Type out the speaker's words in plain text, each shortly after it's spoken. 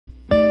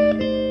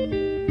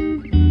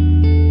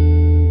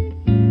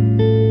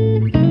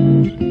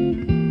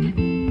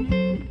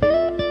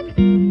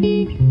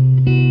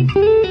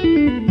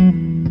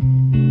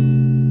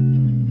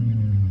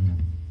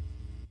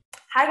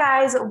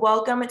guys,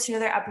 welcome to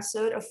another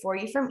episode of For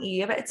You from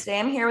Eve. Today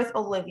I'm here with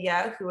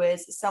Olivia, who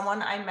is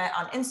someone I met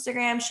on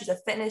Instagram. She's a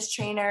fitness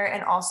trainer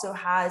and also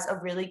has a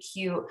really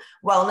cute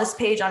wellness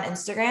page on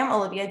Instagram.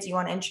 Olivia, do you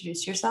want to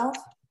introduce yourself?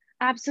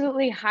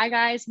 Absolutely. Hi,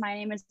 guys. My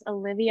name is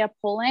Olivia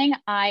Pulling.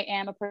 I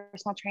am a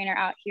personal trainer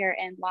out here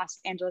in Los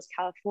Angeles,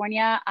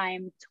 California.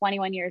 I'm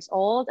 21 years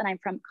old and I'm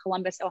from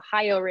Columbus,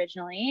 Ohio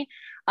originally.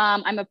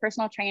 I'm a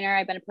personal trainer.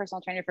 I've been a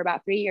personal trainer for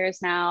about 3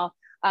 years now.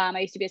 I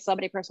used to be a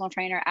celebrity personal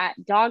trainer at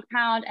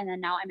DogPound, and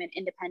then now I'm an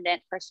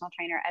independent personal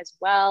trainer as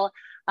well.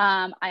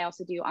 I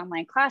also do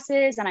online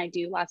classes and I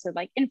do lots of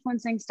like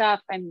influencing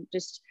stuff. I'm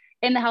just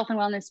in the health and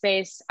wellness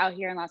space out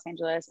here in Los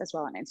Angeles as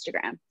well on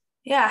Instagram.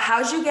 Yeah,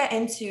 how'd you get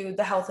into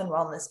the health and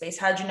wellness space?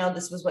 How'd you know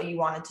this was what you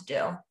wanted to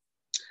do?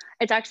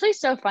 It's actually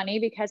so funny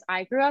because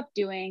I grew up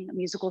doing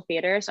musical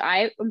theater. So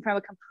I am from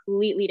a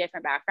completely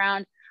different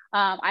background.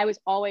 I was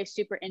always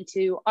super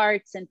into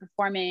arts and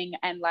performing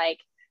and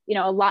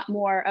a lot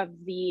more of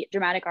the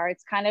dramatic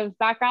arts kind of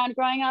background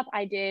growing up.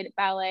 I did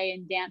ballet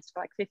and dance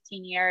for like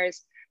 15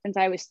 years since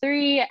I was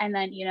 3. And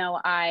then,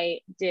 I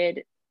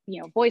did,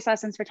 voice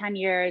lessons for 10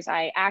 years.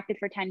 I acted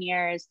for 10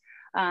 years.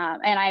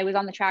 And I was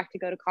on the track to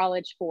go to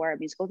college for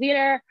musical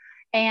theater.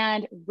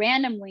 And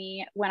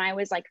randomly, when I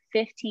was like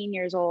 15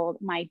 years old,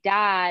 my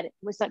dad's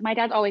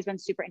always been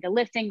super into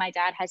lifting. My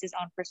dad has his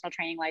own personal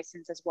training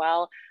license as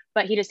well,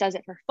 but he just does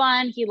it for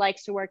fun. He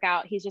likes to work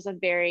out. He's just a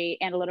very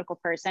analytical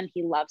person.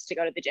 He loves to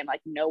go to the gym,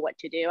 like know what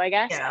to do, I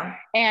guess. Yeah.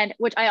 And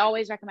which I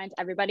always recommend to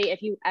everybody.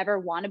 If you ever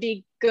want to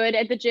be good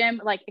at the gym,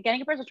 like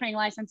getting a personal training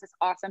license is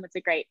awesome. It's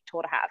a great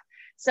tool to have.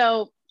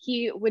 So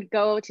he would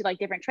go to like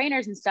different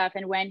trainers and stuff.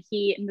 And when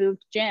he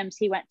moved gyms,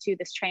 he went to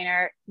this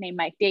trainer named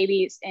Mike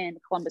Davies in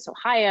Columbus,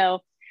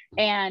 Ohio.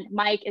 And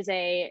Mike is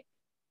a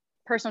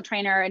personal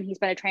trainer and he's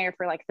been a trainer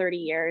for like 30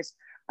 years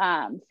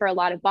for a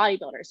lot of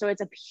bodybuilders. So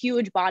it's a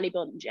huge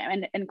bodybuilding gym.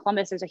 And in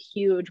Columbus, there's a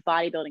huge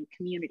bodybuilding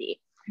community.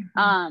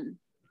 Mm-hmm.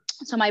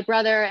 So my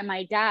brother and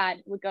my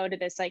dad would go to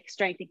this like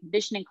strength and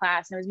conditioning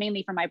class. And it was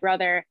mainly for my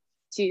brother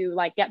to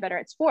like get better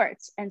at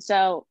sports. And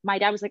so my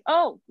dad was like,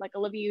 oh, like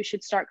Olivia, you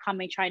should start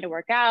coming trying to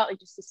work out, like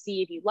just to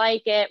see if you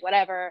like it,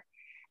 whatever.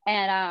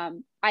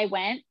 And I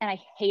went and I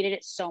hated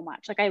it so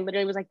much. Like I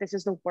literally was like, this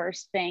is the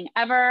worst thing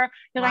ever.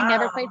 Because Wow.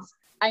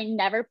 I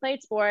never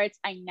played sports.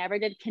 I never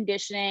did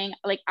conditioning.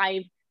 Like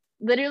I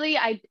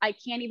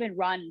can't even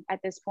run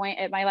at this point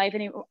in my life,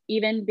 and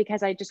even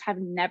because I just have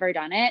never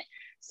done it.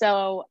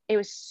 So it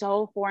was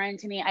so foreign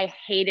to me. I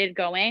hated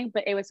going,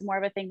 but it was more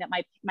of a thing that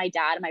my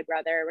dad and my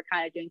brother were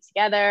kind of doing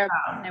together.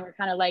 Wow. And we're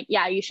kind of like,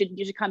 yeah, you should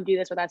come do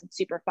this with us. It's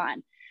super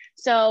fun.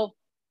 So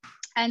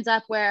ends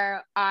up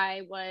where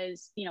I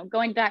was,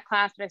 going to that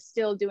class, but I was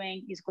still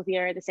doing musical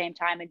theater at the same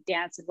time and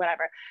dance and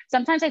whatever.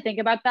 Sometimes I think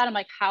about that. I'm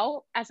like,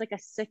 how, as like a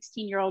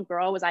 16-year-old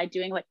girl, was I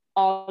doing like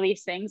all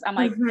these things? I'm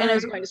like, and I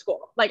was going to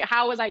school. Like,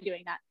 how was I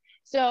doing that?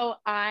 So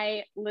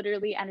I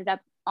literally ended up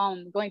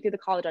going through the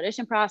college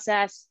audition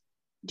process,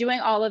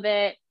 doing all of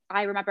it.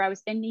 I remember I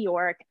was in New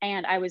York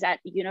and I was at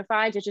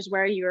Unified, which is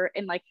where you're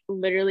in like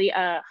literally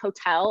a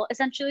hotel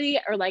essentially,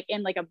 or like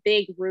in like a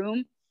big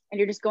room and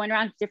you're just going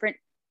around different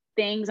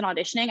things and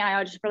auditioning. And I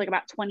auditioned for like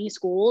about 20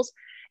 schools.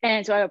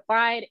 And so I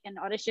applied and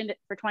auditioned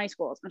for 20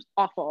 schools. It was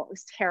awful. It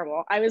was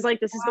terrible. I was like,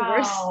 this is the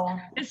worst.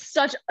 It's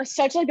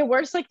such like the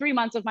worst like 3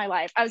 months of my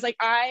life. I was like,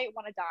 I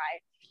want to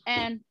die.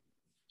 And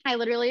I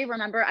literally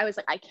remember I was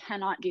like, I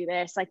cannot do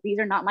this. Like, these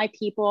are not my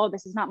people.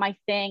 This is not my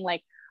thing.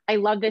 Like, I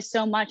love this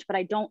so much, but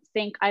I don't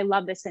think I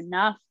love this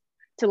enough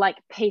to like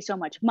pay so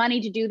much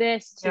money to do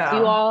this, to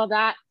do all of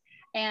that.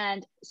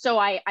 And so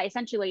I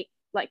essentially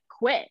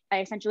quit. I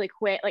essentially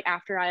quit like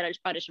after I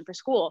auditioned for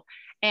school.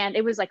 And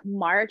it was like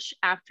March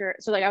after.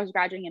 So like I was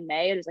graduating in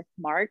May. It was like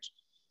March.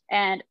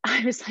 And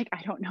I was like,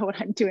 I don't know what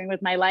I'm doing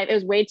with my life. It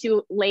was way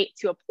too late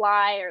to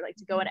apply or like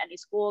to go into any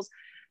schools.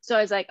 So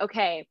I was like,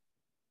 okay,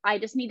 I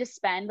just need to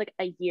spend like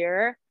a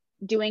year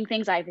doing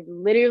things I've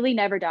literally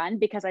never done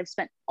because I've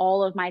spent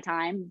all of my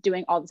time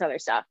doing all this other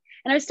stuff.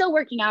 And I was still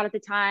working out at the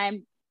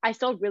time. I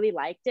still really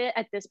liked it.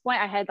 At this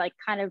point, I had like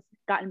kind of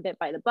gotten bit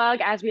by the bug,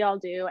 as we all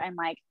do. And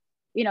like,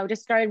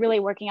 just started really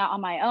working out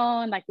on my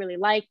own, like really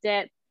liked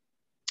it.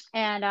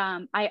 And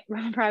I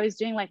remember I was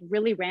doing like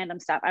really random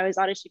stuff. I was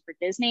auditioning for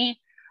Disney.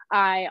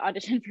 I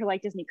auditioned for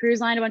like Disney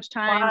Cruise Line a bunch of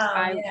times.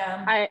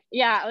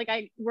 Wow, like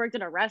I worked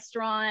at a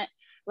restaurant.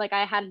 Like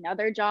I had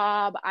another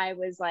job. I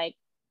was like,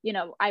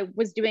 I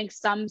was doing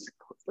some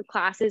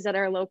classes at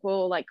our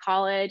local like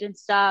college and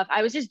stuff.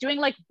 I was just doing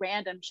like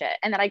random shit.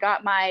 And then I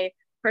got my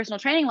personal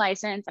training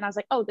license and I was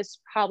like, oh, this is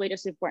probably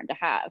just important to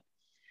have.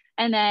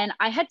 And then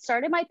I had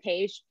started my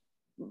page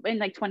in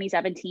like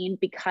 2017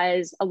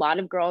 because a lot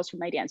of girls from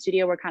my dance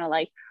studio were kind of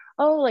like,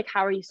 oh, like,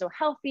 how are you so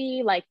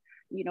healthy? Like,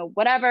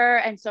 whatever.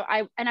 And so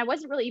I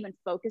wasn't really even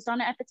focused on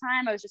it at the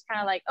time. I was just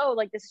kind of like, oh,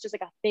 like, this is just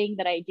like a thing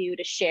that I do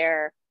to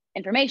share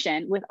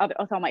information with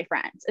all my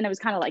friends. And it was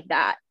kind of like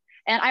that.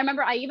 And I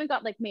remember I even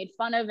got like made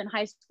fun of in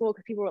high school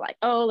because people were like,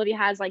 oh, Olivia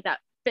has like that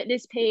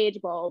fitness page,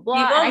 blah, blah,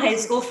 blah. People And in I high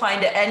just, school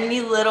find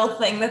any little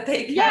thing that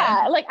they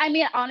yeah, can. like, I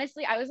mean,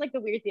 honestly, I was like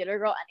the weird theater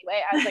girl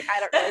anyway. I was like, I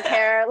don't really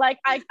care. Like,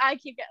 I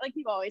keep getting, like,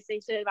 people always say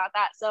shit about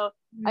that. So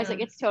I was like,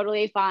 Mhm. it's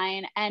totally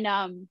fine. And,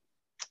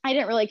 I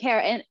didn't really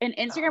care. And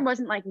Instagram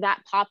wasn't like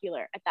that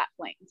popular at that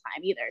point in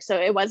time either. So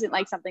it wasn't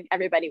like something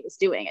everybody was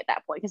doing at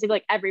that point, because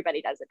like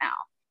everybody does it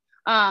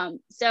now.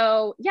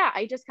 So yeah,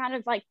 I just kind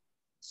of like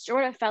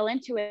sort of fell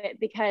into it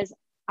because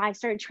I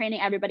started training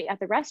everybody at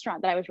the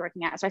restaurant that I was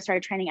working at. So I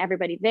started training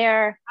everybody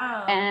there.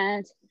 Wow.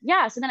 And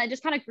yeah, so then I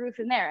just kind of grew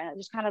from there, and it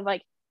just kind of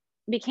like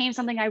became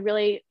something I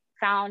really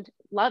found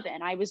love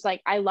in. I was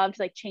like, I loved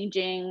like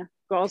changing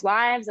girls'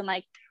 lives. And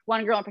like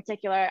one girl in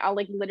particular, I'll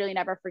like literally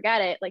never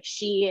forget it. Like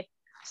she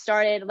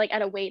started like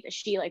at a weight that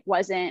she like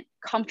wasn't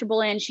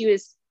comfortable in. She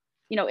was,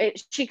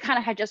 she kind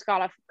of had just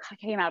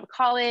came out of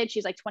college.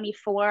 She's like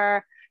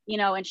 24,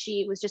 and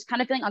she was just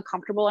kind of feeling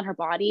uncomfortable in her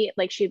body.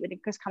 Like she would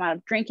just come out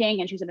of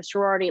drinking, and she was in a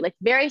sorority, like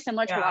very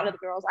similar to a lot Yeah. of the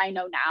girls I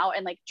know now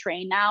and like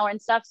train now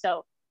and stuff.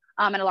 So,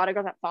 and a lot of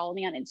girls that follow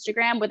me on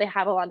Instagram, where they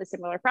have a lot of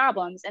similar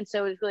problems. And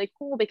so it was really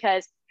cool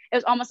because it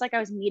was almost like I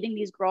was meeting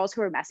these girls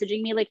who were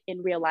messaging me like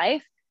in real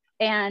life.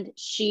 And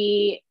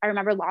I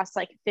remember, lost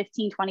like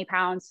 15, 20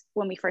 pounds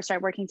when we first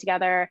started working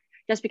together,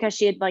 just because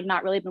she had like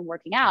not really been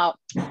working out.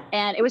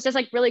 And it was just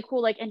like really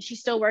cool. Like, and she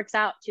still works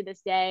out to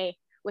this day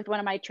with one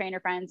of my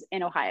trainer friends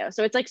in Ohio.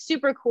 So it's like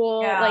super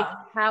cool, like Yeah.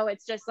 how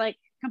it's just like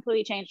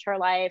completely changed her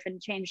life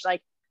and changed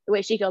like the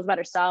way she feels about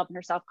herself and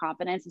her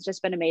self-confidence. It's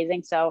just been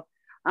amazing. So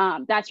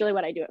that's really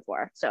what I do it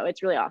for. So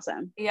it's really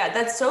awesome. Yeah,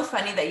 that's so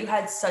funny that you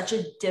had such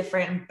a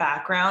different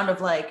background of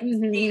like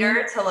Mm-hmm.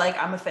 theater to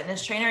like I'm a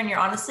fitness trainer, and you're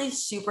honestly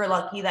super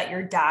lucky that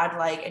your dad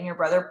like and your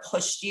brother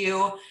pushed you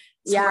towards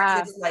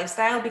Yeah. this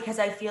lifestyle, because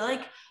I feel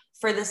like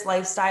for this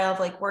lifestyle of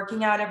like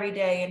working out every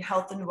day and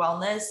health and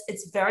wellness,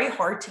 it's very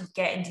hard to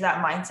get into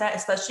that mindset,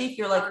 especially if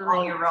you're like on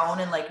Totally. your own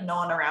and like no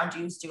one around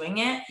you is doing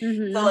it. So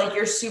Mm-hmm. like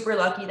you're super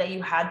lucky that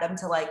you had them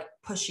to like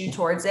push you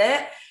towards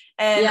it.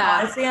 And Yeah.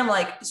 honestly, I'm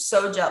like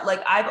so jealous.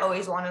 Like I've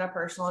always wanted a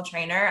personal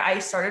trainer. I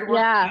started working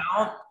Yeah.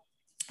 out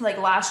like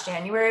last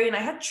January, and I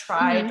had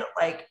tried Mm-hmm.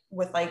 like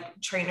with like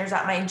trainers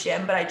at my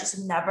gym, but I just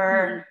Mm-hmm.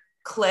 never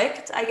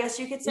clicked, I guess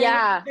you could say, with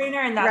Yeah. the trainer.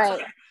 And that's Right.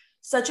 like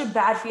such a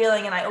bad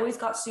feeling. And I always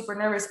got super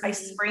nervous. I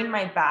Mm-hmm. sprained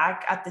my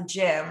back at the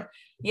gym.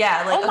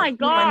 Yeah, like Oh a my few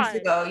months God.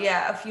 ago.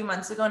 Yeah, a few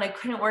months ago. And I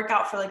couldn't work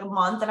out for like a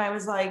month. And I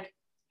was like,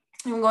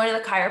 I'm going to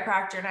the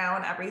chiropractor now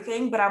and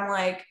everything. But I'm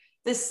like,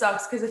 this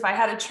sucks, because if I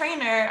had a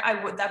trainer,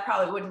 that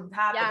probably wouldn't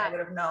happen. I Yeah. would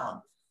have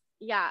known.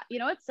 Yeah. You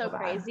know what's so So bad.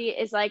 crazy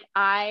is like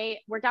I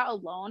worked out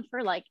alone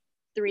for like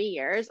 3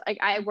 years. Like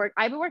I've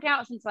been working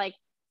out since like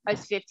I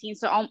was 15,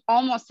 so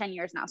almost 10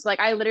 years now. So like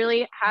I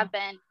literally have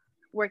been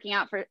working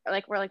out for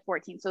like, we're like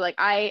 14. So like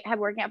I have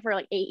working out for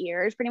like 8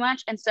 years pretty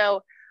much. And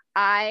so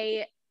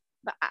I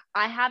but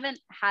I haven't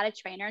had a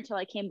trainer until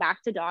I came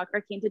to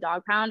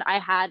DogPound. I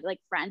had like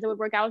friends that would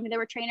work out with me that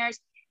were trainers.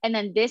 And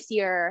then this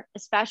year,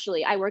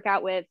 especially, I work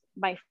out with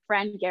my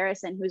friend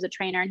Garrison, who's a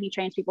trainer, and he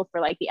trains people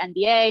for like the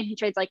NBA. He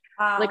trains like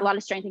a Wow. lot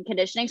of strength and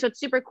conditioning. So it's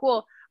super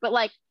cool. But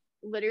like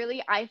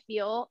literally, I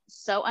feel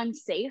so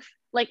unsafe.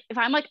 Like if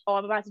I'm like, oh,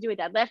 I'm about to do a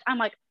deadlift, I'm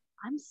like,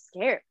 I'm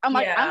scared. I'm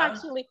like, I'm Yeah.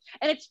 actually,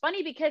 and it's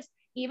funny because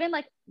even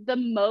like the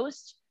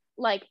most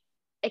like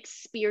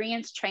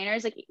experienced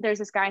trainers, like there's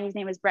this guy, his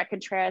name is Brett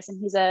Contreras, and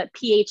he's a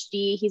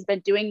PhD. He's been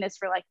doing this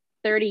for like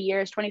 30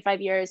 years,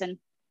 25 years. And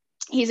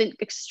he's an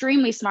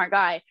extremely smart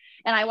guy.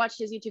 And I watched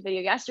his YouTube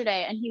video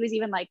yesterday, and he was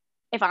even like,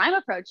 if I'm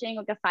approaching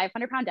like a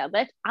 500-pound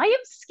deadlift, I am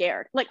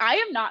scared. Like I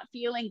am not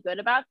feeling good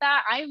about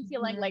that. I am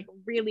feeling like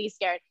Mhm. really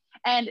scared.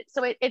 And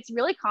so it's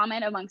really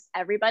common amongst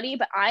everybody.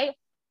 But I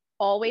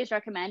always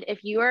recommend,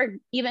 if you're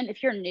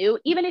new,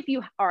 even if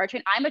you are a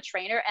trainer, I'm a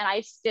trainer and I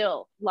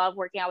still love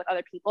working out with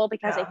other people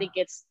because I Yeah. think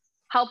it's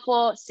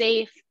helpful,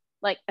 safe,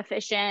 like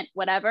efficient,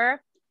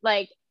 whatever.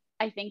 Like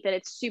I think that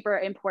it's super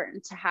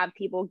important to have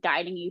people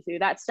guiding you through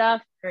that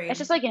stuff. It's Agreed.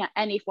 just like in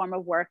any form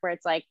of work where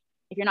it's like,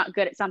 if you're not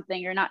good at something,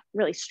 you're not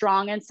really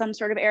strong in some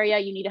sort of area,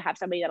 you need to have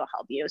somebody that'll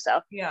help you. So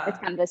it's Yeah.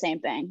 kind of the same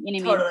thing.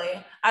 You know what I mean?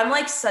 Totally. I'm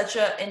like such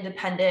a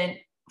independent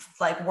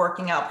like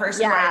working out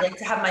person, where I Yeah. like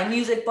to have my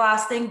music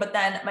blasting, but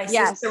then my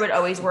sister Yes. would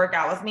always work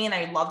out with me, and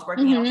I loved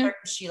working out with Mm-hmm. her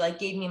because she like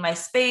gave me my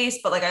space,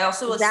 but like I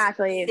also was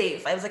Exactly.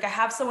 safe. I was like, I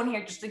have someone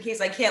here just in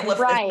case I can't lift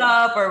this Right.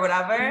 up or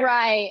whatever.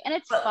 Right. And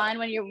it's But fun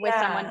when you're with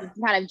someone yeah. you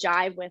can kind of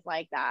jive with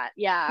like that.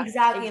 Yeah,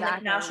 Exactly. And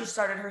like now she exactly.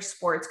 started her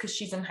sports because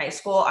she's in high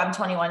school. I'm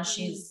 21. Mhm.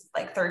 She's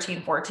like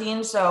 13,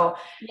 14. So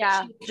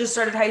Yeah. she just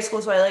started high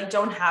school. So I like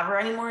don't have her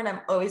anymore, and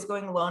I'm always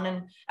going alone.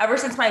 And ever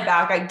since my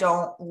back, I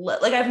don't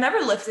like I've never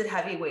lifted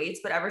heavy weights,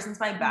 but ever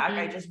since my back,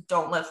 I Hmm. just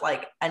don't lift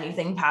like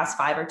anything past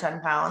 5 or 10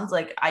 pounds.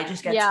 Like I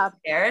just get too Yeah.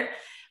 scared.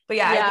 But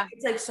yeah, I think Yeah.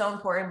 it's like so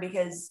important,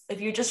 because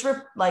if you're just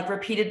like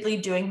repeatedly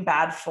doing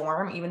bad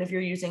form, even if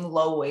you're using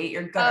low weight,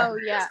 you're gonna Oh,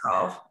 hurt yeah.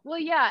 yourself. Well,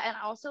 yeah. And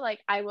also,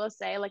 like, I will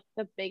say, like,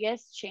 the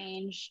biggest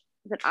change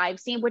that I've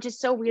seen, which is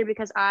so weird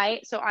because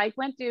I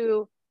went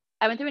through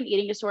an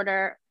eating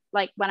disorder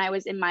like when I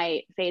was in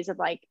my phase of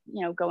like,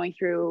 you know, going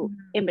through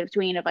in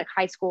between of like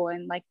high school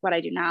and like what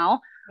I do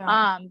now.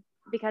 Yeah.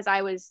 Because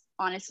I was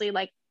honestly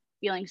like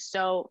feeling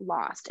so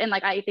lost. And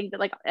like, I think that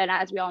like, and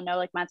as we all know,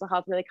 like mental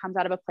health really comes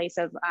out of a place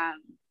of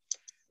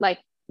like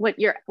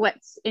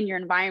what's in your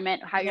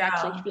environment, how you're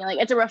actually Yeah. feeling.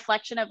 It's a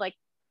reflection of like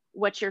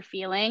what you're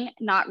feeling,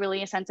 not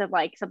really a sense of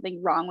like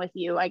something wrong with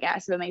you, I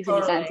guess, if it makes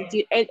any sense.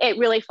 Totally. It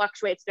really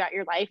fluctuates throughout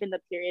your life and the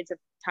periods of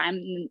time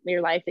in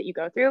your life that you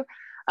go through.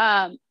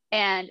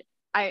 And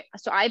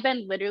so I've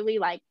been literally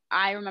like,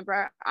 I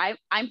remember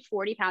I'm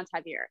 40 pounds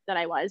heavier than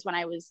I was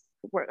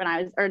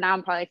or now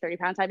I'm probably like 30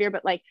 pounds heavier,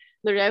 but like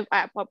literally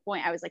at what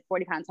point I was like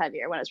 40 pounds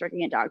heavier when I was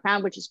working at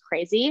DogPound, which is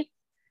crazy.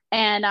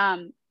 And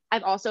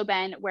I've also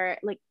been where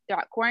like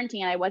throughout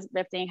quarantine, I wasn't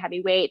lifting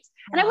heavy weights,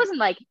 and I wasn't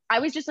like, I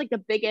was just like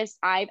the biggest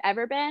I've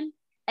ever been.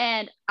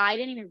 And I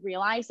didn't even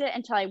realize it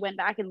until I went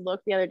back and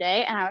looked the other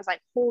day, and I was like,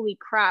 holy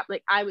crap.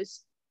 Like I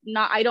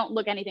don't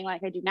look anything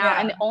like I do now.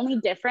 And the only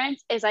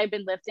difference is I've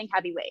been lifting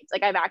heavy weights.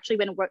 Like I've actually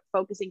been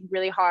focusing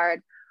really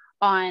hard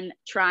on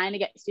trying to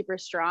get super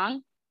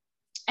strong.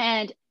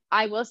 And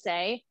I will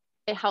say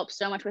it helps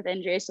so much with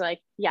injuries. So like,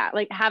 yeah,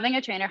 like having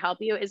a trainer help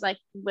you is like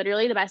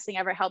literally the best thing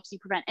ever. Helps you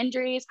prevent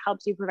injuries,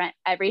 helps you prevent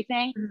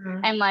everything.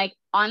 And like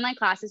online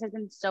classes has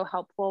been so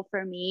helpful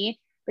for me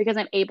because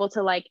I'm able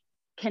to like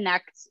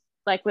connect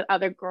like with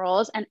other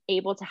girls and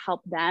able to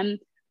help them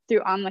through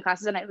online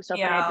classes. And it was so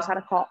funny. I just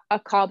had a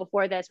call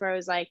before this where I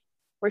was like,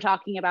 we're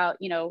talking about,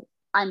 you know,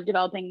 I'm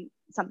developing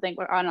something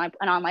on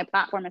an online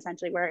platform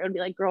essentially where it would be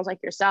like girls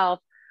like yourself,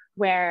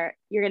 where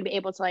you're going to be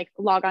able to like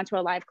log onto a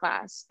live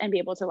class and be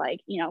able to like,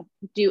 you know,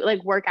 do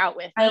like work out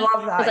with me. I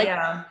love that.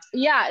 Like,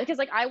 yeah. Because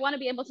like, I want to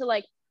be able to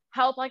like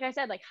help, like I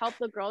said, like help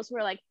the girls who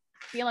are like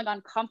feeling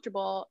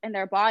uncomfortable in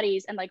their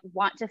bodies and like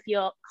want to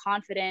feel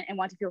confident and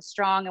want to feel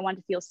strong and want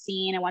to feel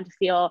seen and want to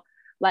feel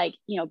like,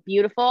 you know,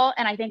 beautiful.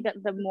 And I think that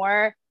the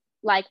more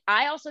like,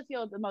 I also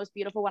feel the most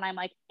beautiful when I'm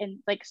like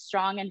in like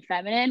strong and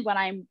feminine, when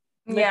I'm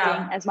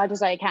lifting as much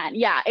as I can.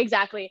 Yeah,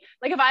 exactly.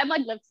 Like if I'm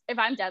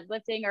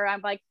deadlifting or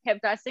I'm like hip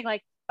thrusting,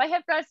 like if I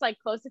hip thrust like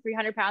close to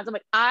 300 pounds, I'm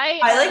like, I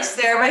like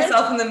stare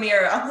myself in the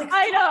mirror. I'm like,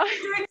 I know,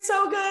 I'm doing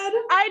so good.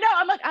 I know.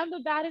 I'm like, I'm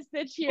the baddest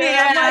bitch here.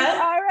 Yeah. I'm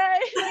like, all right.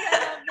 Like,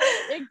 I love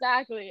this.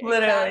 Exactly.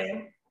 Literally.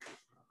 Exactly.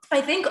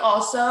 I think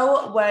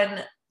also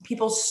when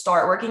people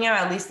start working out,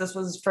 at least this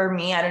was for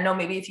me, I don't know,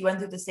 maybe if you went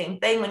through the same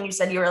thing when you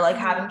said you were like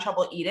having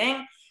trouble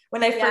eating.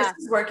 When I first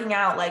was working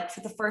out, like for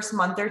the first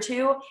month or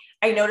two,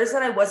 I noticed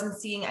that I wasn't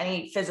seeing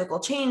any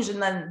physical change.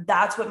 And then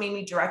that's what made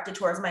me direct it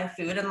towards my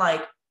food and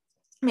like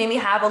made me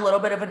have a little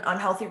bit of an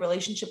unhealthy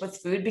relationship with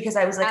food because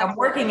I was like, I'm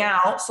working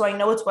out, so I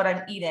know it's what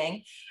I'm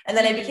eating. And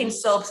then I became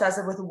so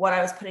obsessive with what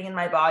I was putting in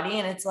my body.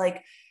 And it's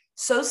like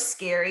so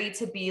scary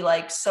to be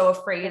like so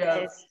afraid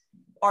of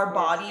our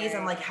bodies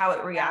and like how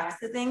it reacts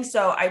to things.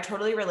 So I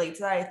totally relate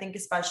to that. I think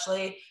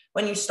especially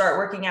when you start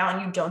working out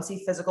and you don't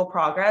see physical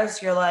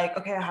progress, you're like,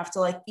 okay, I have to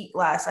like eat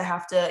less. I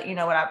have to, you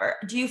know, whatever.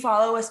 Do you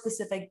follow a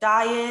specific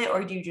diet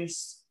or do you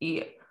just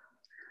eat?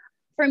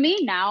 For me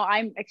now,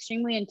 I'm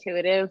extremely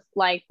intuitive,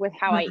 like with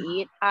how I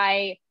eat.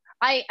 I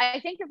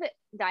think of it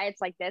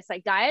diets like this,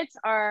 like diets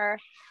are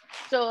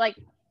a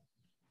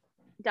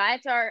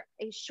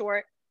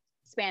short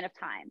span of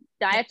time.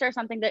 Diets are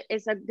something that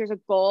there's a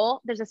goal,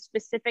 there's a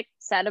specific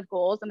set of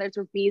goals, and there's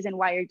a reason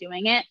why you're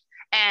doing it.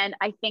 And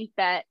I think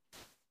that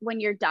when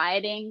you're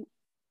dieting,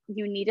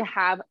 you need to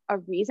have a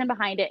reason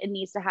behind it. It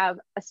needs to have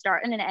a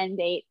start and an end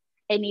date.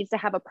 It needs to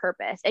have a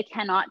purpose. It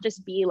cannot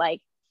just be like,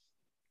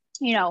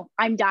 you know,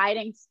 I'm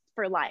dieting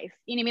for life.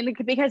 You know what I mean?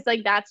 Because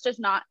like that's just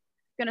not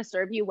going to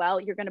serve you well.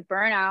 You're going to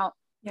burn out.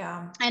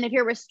 Yeah. And if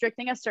you're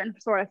restricting a certain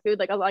sort of food,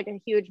 like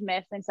a huge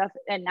myth and stuff,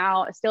 and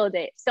now still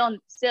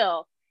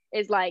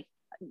is like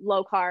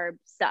low carb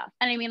stuff.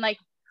 And I mean, like,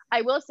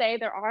 I will say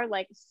there are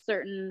like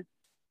certain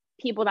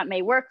people that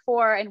may work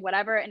for and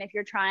whatever. And if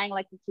you're trying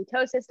like a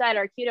ketosis diet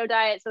or a keto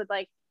diet, so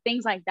like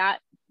things like that,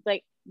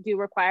 like do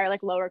require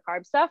like lower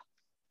carb stuff.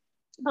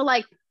 But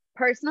like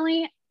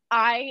personally,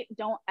 I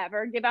don't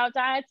ever give out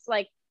diets.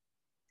 Like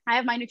I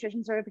have my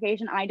nutrition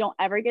certification. I don't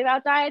ever give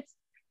out diets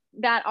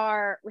that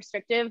are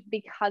restrictive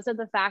because of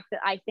the fact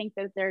that I think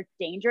that they're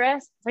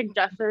dangerous, like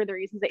just for the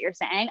reasons that you're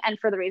saying. And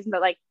for the reason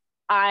that like,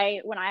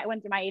 when I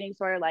went through my eating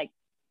disorder, like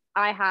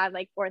I had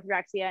like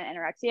orthorexia and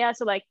anorexia.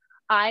 So like,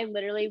 I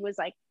literally was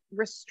like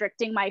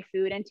restricting my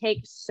food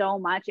intake so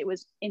much. It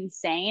was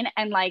insane.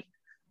 And like,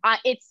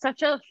 it's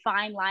such a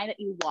fine line that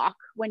you walk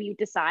when you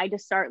decide to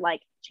start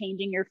like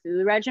changing your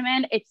food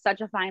regimen. It's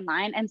such a fine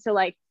line. And so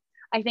like,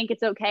 I think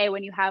it's okay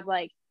when you have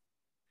like,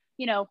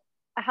 you know,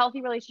 a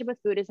healthy relationship with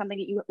food is something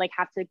that you like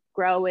have to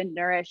grow and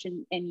nourish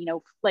and you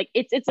know, like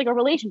it's like a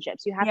relationship.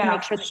 So you have to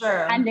make sure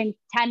that you're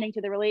tending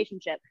to the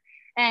relationship.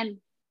 And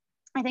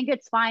I think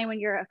it's fine when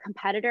you're a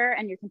competitor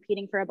and you're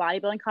competing for a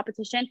bodybuilding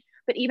competition,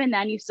 but even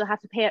then you still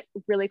have to pay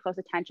really close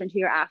attention to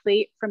your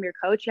athlete from your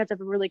coach. You have to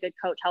have a really good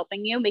coach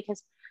helping you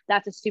because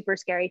that's a super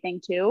scary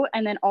thing too.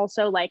 And then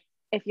also like,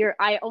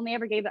 I only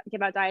ever give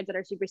out diets that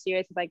are super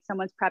serious. If like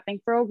someone's prepping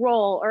for a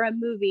role or a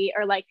movie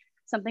or like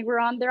something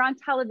they're on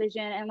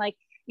television and like,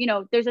 you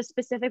know, there's a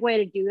specific way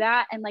to do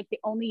that. And like, they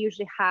only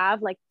usually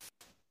have like,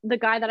 the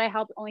guy that I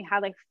helped only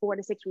had like 4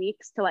 to 6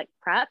 weeks to like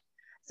prep.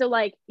 So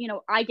like, you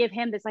know, I give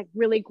him this like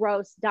really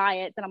gross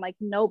diet that I'm like,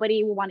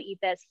 nobody will want to eat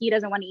this. He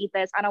doesn't want to eat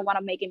this. I don't want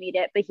to make him eat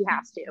it, but he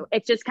has to.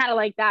 It's just kind of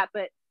like that.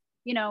 But,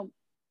 you know,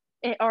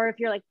 or if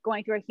you're like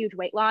going through a huge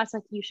weight loss,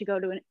 like you should go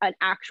to an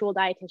actual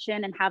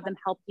dietitian and have them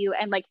help you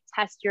and like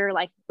test your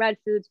like red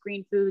foods,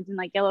 green foods, and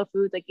like yellow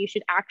foods. Like you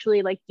should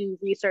actually like do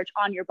research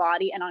on your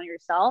body and on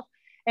yourself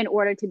in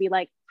order to be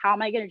like, how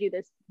am I going to do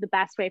this the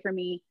best way for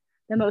me,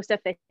 the most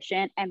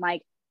efficient, and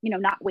like, you know,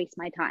 not waste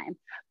my time.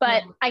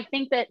 But I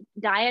think that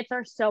diets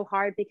are so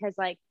hard because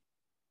like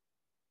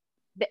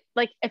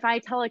if I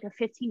tell like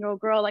a 15-year-old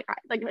girl, like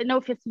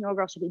no 15-year-old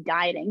girl should be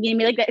dieting. You know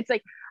what I mean? Like that, it's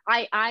like,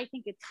 I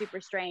think it's super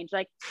strange.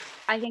 Like,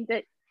 I think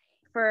that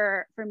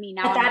for me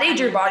now, at that age,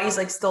 your body's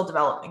like still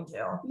developing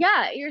too.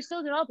 Yeah, you're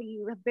still developing.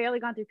 You have barely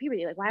gone through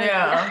puberty. Like, why would you do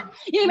that?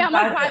 You know, I'm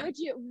like,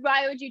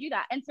 why would you do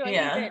that? And so I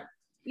think that,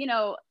 you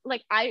know,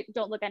 like I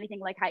don't look anything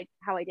like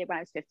how I did when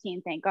I was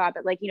 15, thank God.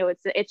 But like, you know,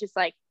 it's just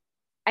like,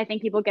 I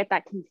think people get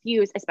that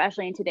confused,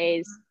 especially in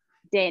today's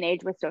day and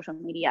age with social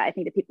media. I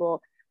think that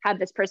people have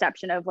this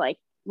perception of like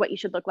what you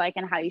should look like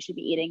and how you should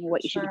be eating and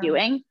what you should be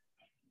doing.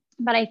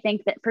 But I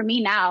think that for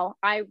me now,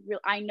 I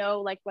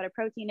know like what a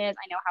protein is,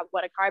 I know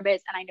what a carb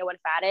is, and I know what a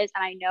fat is,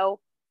 and I know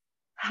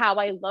how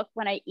I look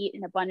when I eat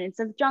an abundance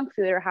of junk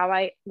food, or how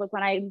I look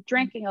when I'm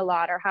drinking a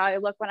lot, or how I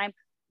look when I'm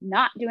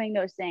not doing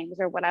those things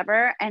or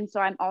whatever. And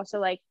so I'm also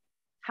like,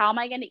 how am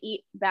I going to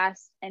eat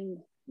best and,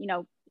 you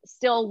know,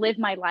 still live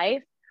my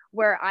life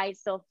where I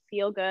still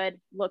feel good,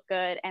 look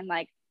good, and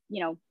like,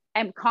 you know,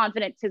 I'm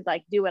confident to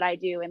like do what I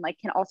do, and like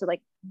can also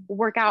like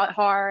work out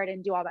hard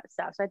and do all that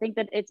stuff. So I think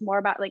that it's more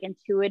about like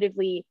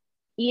intuitively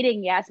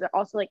eating, yes, but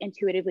also like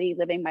intuitively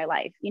living my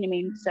life. You know what I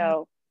mean?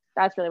 So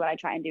that's really what I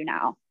try and do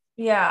now.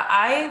 Yeah,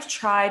 I've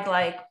tried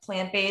like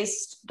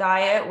plant-based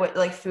diet with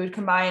like food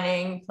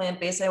combining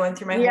plant-based. I went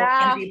through my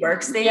whole empty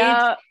work stage.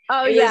 Yeah.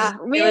 Oh yeah.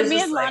 Me and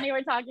like, Lonnie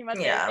were talking about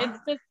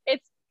this.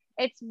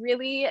 It's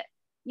really,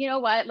 you know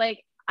what?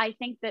 Like, I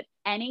think that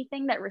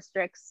anything that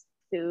restricts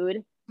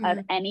food of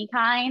any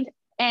kind,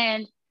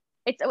 and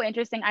it's so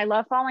interesting. I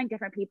love following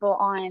different people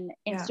on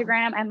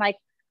Instagram, and like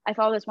I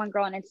follow this one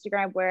girl on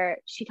Instagram where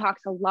she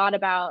talks a lot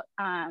about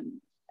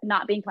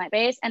not being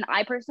plant-based, and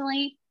I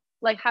personally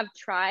like have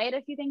tried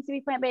a few things to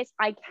be plant-based.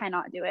 I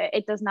cannot do it.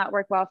 It does not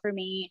work well for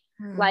me.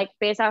 Like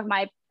based off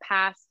my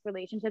past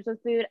relationships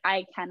with food,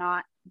 I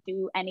cannot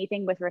do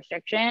anything with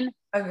restriction.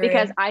 Agreed.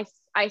 Because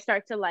I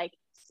start to like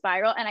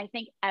spiral, and I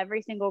think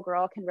every single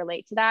girl can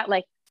relate to that.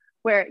 Like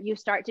where you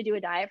start to do a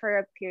diet for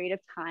a period of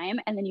time,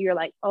 and then you're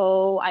like,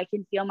 oh, I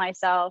can feel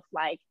myself.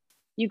 Like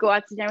you go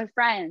out to dinner with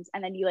friends,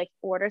 and then you like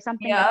order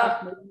something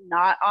that's like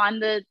not on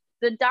the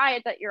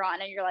diet that you're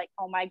on, and you're like,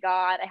 oh my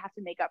God, I have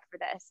to make up for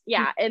this.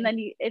 Yeah. And then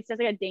it's just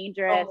like a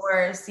dangerous.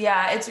 Worse.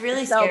 Yeah. It's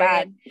really so scary.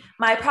 Bad.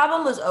 My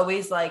problem was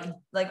always like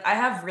I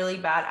have really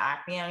bad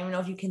acne. I don't even know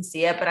if you can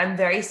see it, but I'm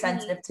very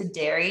sensitive to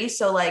dairy.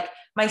 So like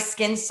my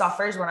skin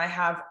suffers when I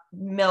have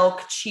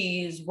milk,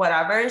 cheese,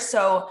 whatever.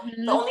 So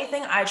the only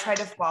thing I try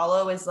to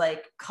follow is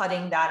like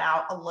cutting that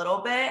out a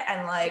little bit,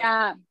 and like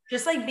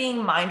just like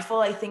being mindful.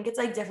 I think it's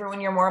like different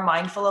when you're more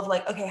mindful of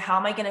like, okay, how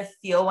am I going to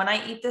feel when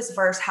I eat this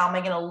versus how am I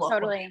going to look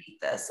when I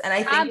eat this? And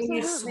I think when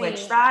you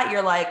switch that,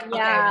 you're like, okay,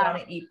 I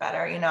want to eat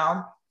better, you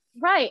know?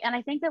 Right. And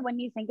I think that when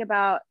you think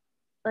about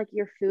like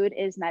your food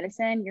is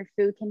medicine, your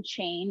food can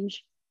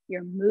change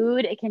your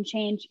mood, it can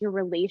change your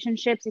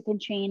relationships, it can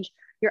change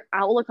your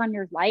outlook on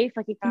your life.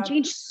 Like it can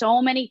change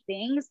so many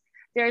things.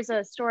 There's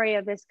a story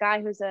of this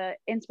guy who's a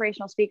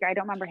inspirational speaker. I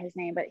don't remember his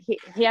name, but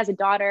he has a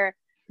daughter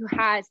who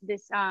has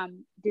this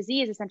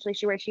disease essentially,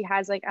 where she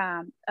has like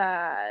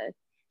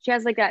she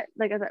has like a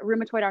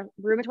rheumatoid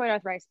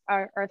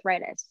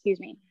arthritis, excuse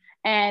me.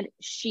 And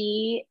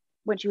she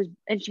had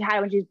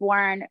it when she was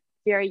born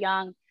very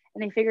young,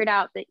 and they figured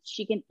out that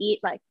she can eat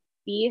like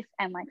beef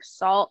and like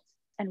salt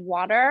and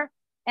water.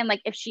 And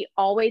like if she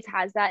always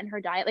has that in her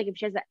diet, like if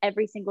she has that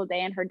every single day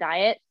in her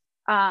diet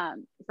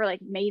for like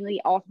mainly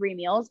all 3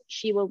 meals,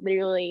 she will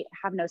literally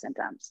have no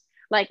symptoms.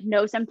 Like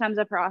no symptoms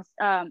across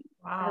her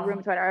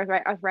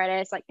rheumatoid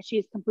arthritis. Like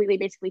she's completely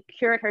basically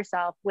cured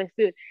herself with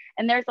food.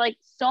 And there's like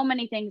so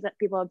many things that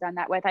people have done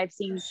that with. I've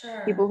seen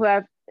people who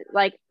have,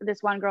 like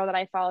this one girl that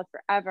I followed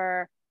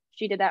forever,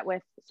 she did that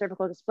with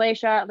cervical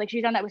dysplasia. Like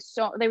she's done that with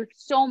there were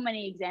so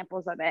many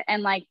examples of it.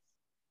 And like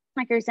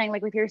you're saying,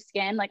 like with your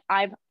skin, like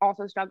I've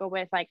also struggled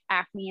with like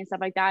acne and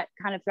stuff like that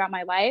kind of throughout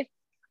my life.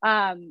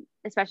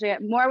 Especially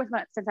more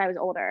since I was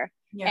older.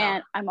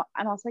 And I'm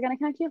also going to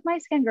connect you with my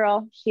skin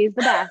girl. She's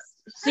the best.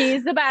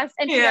 She's the best.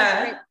 And she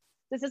has great,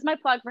 this is my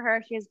plug for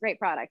her. She has great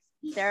products.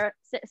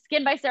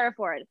 Skin by Sarah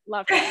Ford.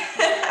 Love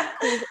her.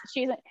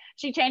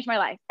 she changed my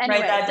life. Anyway,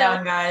 write that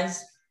down,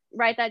 guys.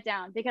 Write that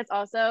down, because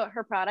also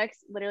her products,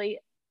 literally,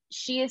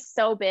 she is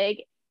so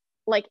big,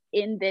 like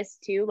in this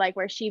too, like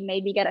where she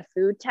made me get a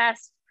food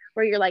test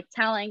where you're like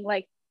telling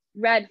like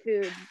red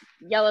foods,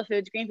 yellow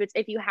foods, green foods.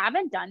 If you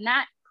haven't done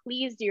that,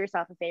 please do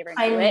yourself a favor and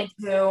I do need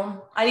it.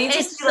 to. I need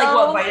to see like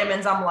what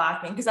vitamins I'm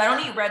lacking because I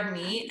don't eat red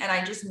meat and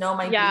I just know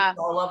my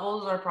B12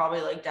 levels are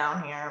probably like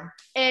down here.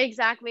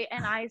 Exactly.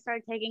 And I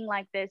started taking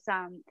like this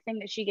thing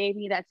that she gave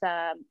me that's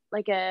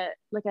like a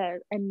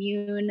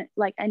immune,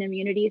 like an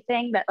immunity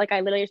thing that like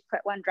I literally just put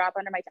one drop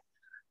under my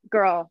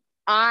girl.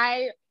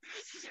 I'm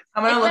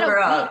gonna look her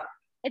up.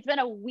 It's been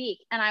a week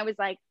and I was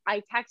like,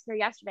 I texted her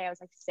yesterday. I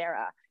was like,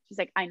 Sarah. She's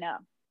like, I know.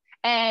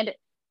 And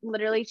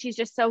literally she's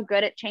just so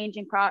good at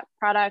changing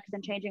products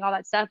and changing all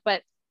that stuff,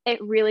 but it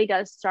really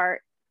does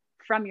start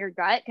from your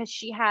gut because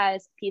she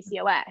has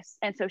PCOS,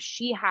 and so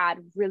she had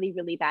really,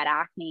 really bad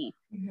acne.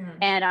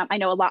 And I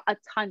know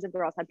tons of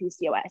girls have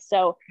PCOS,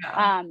 so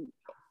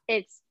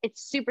it's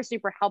super,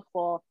 super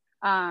helpful.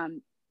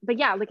 But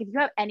yeah, like if you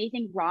have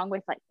anything wrong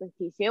with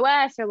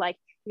PCOS, or like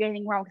if you have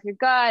anything wrong with your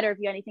gut, or if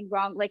you have anything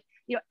wrong, like,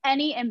 you know,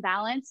 any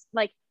imbalance,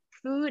 like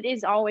food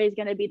is always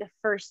going to be the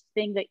first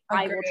thing that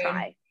I will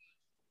try,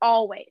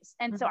 always.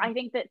 And so I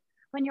think that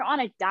when you're on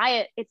a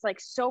diet, it's like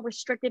so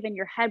restrictive in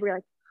your head where you're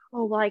like,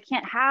 oh, well, I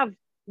can't have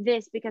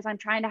this because I'm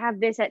trying to have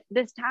this at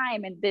this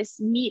time and this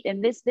meat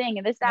and this thing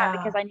and this, that,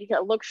 because I need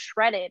to look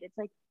shredded. It's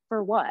like,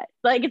 for what?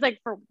 Like, it's like,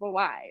 for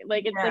why?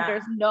 Like, it's like,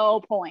 there's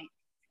no point.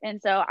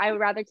 And so I would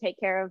rather take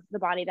care of the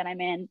body that I'm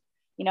in,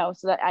 you know,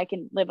 so that I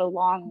can live a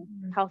long,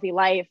 healthy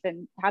life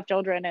and have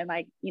children and,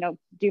 like, you know,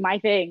 do my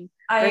thing.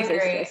 I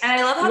agree. And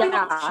I love how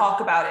people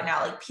talk about it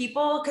now. Like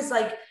people, cause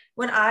like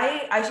when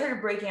I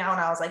started breaking out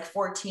when I was like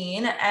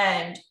 14,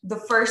 and the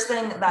first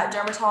thing that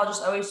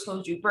dermatologist always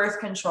told you, birth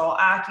control,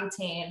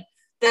 Accutane,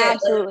 like,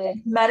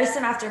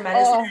 medicine after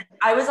medicine.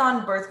 I was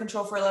on birth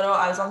control for a little.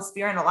 I was on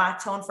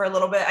spironolactone for a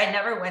little bit. I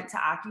never went to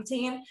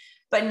Accutane.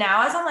 But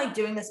now as I'm like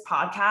doing this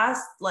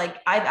podcast, like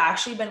I've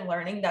actually been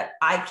learning that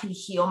I can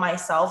heal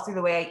myself through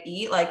the way I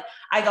eat. Like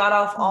I got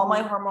off all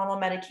my hormonal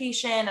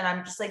medication and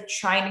I'm just like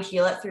trying to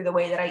heal it through the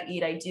way that I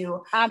eat. I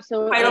do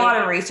quite a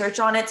lot of research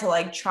on it to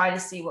like try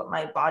to see what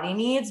my body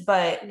needs,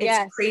 but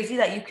it's crazy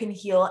that you can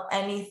heal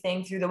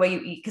anything through the way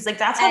you eat. Cause like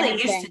that's how they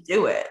used to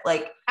do it.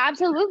 Like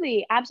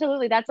absolutely.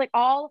 That's like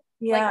all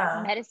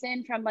like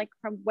medicine from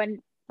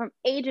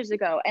ages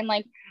ago. And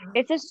like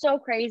it's just so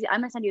crazy.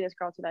 I'm gonna send you this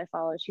girl too that I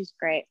follow. She's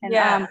great.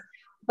 And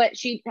but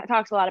she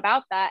talks a lot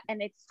about that,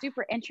 and it's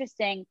super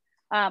interesting.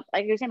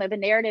 Like you're saying, like the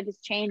narrative is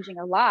changing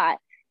a lot.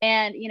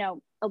 And you know,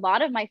 a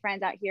lot of my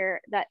friends out here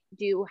that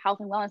do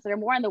health and wellness, that are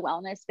more in the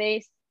wellness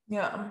space,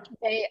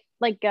 they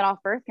like get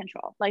off birth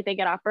control. Like they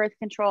get off birth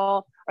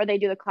control, or they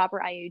do the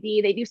copper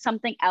IUD, they do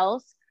something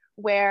else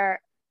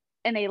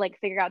and they like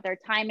figure out their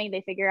timing,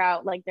 they figure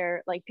out like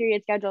their like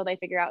period schedule, they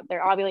figure out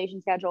their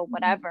ovulation schedule,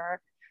 whatever.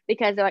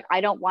 Because they're like,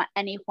 I don't want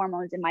any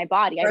hormones in my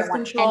body. I don't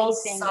want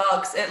anything.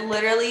 Sucks. It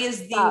literally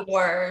is the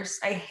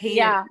worst. I hate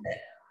it.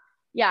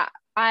 Yeah.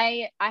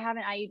 I have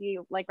an IUD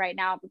like right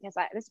now because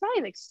this is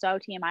probably like so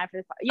TMI for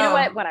this. You know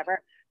what?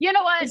 Whatever. You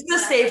know what? It's the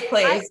safe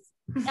place.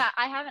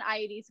 I have an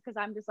IUD because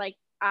I'm just like,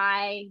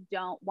 I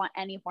don't want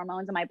any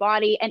hormones in my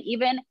body. And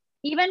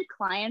even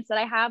clients that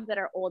I have that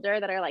are older,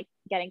 that are like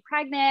getting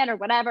pregnant or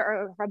whatever,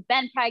 or have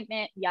been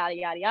pregnant, yada,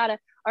 yada, yada,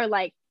 are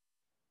like,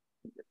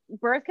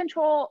 birth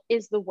control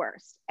is the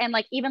worst. And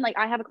like, even like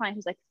I have a client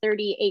who's like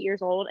 38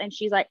 years old, and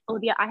she's like,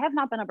 Olivia, I have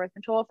not been on birth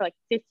control for like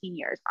 15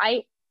 years.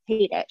 I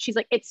hate it. She's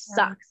like, it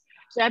sucks.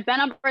 So I've been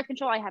on birth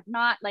control. I have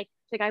not, like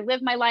I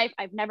live my life.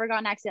 I've never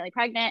gotten accidentally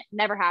pregnant.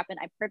 Never happened.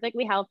 I'm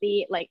perfectly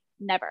healthy. Like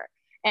never.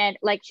 And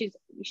like, she's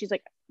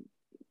like,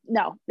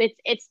 no,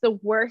 it's the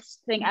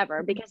worst thing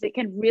ever, because it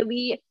can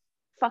really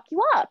fuck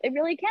you up. It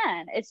really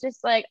can. It's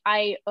just like,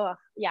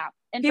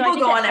 and people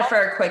go on it for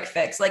a quick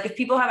fix. Like if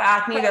people have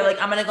acne, they're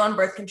like, I'm going to go on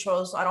birth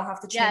control so I don't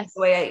have to change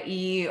the way I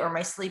eat or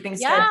my sleeping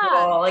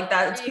schedule. Like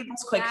that. It's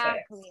people's quick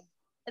fix.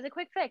 It's a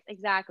quick fix.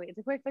 Exactly. It's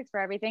a quick fix for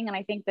everything. And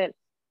I think that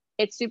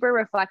it's super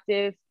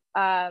reflective.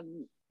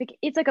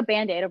 It's like a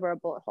Band-Aid over a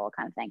bullet hole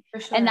kind of thing.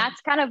 Sure. And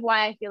that's kind of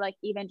why I feel like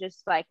even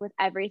just like with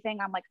everything,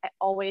 I'm like, I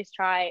always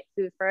try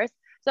food first.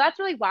 So that's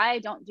really why I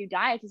don't do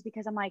diets, is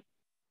because I'm like,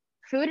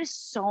 food is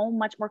so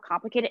much more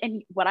complicated.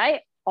 And what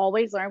I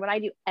always learn when I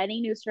do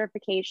any new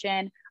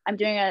certification, I'm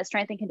doing a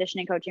strength and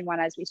conditioning coaching one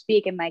as we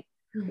speak. And like,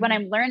 what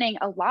I'm learning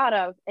a lot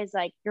of is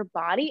like, your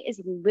body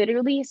is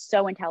literally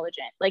so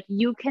intelligent. Like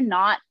you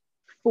cannot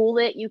fool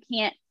it. You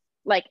can't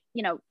like,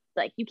 you know,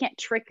 like you can't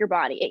trick your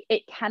body.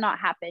 It cannot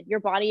happen. Your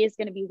body is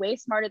going to be way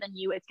smarter than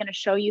you. It's going to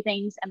show you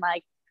things and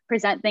like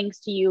present things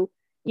to you,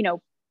 you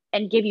know,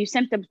 and give you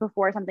symptoms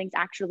before something's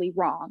actually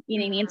wrong. You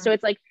know what I mean? So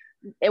it's like,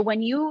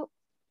 when you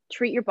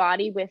treat your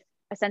body with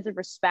a sense of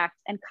respect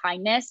and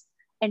kindness,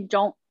 and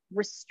don't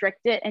restrict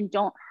it and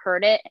don't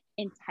hurt it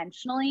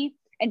intentionally,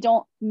 and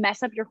don't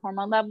mess up your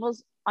hormone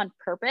levels on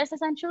purpose,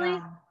 essentially,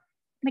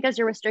 because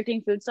you're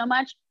restricting food so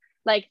much,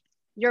 like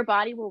your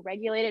body will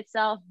regulate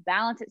itself,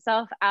 balance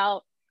itself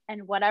out,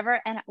 and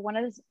whatever. And one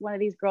of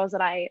these girls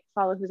that I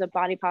follow, who's a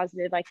body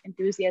positive like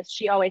enthusiast,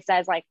 she always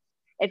says like,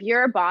 if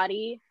your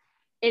body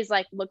is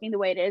like looking the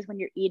way it is when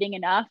you're eating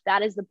enough,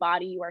 that is the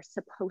body you are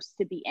supposed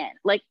to be in.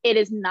 Like it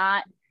is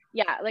not.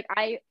 Yeah. Like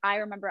I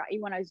remember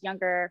even when I was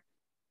younger,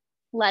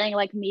 letting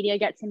like media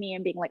get to me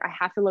and being like, I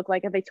have to look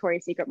like a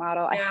Victoria's Secret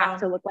model. I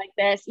have to look like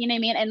this, you know what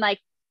I mean? And like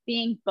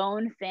being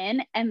bone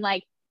thin and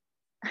like,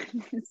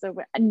 so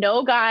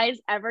no guys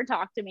ever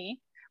talked to me.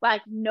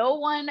 Like no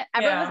one,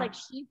 everyone was like,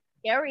 she's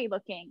scary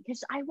looking.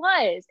 Cause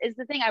is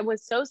the thing. I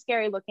was so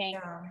scary looking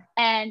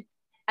and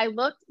I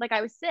looked like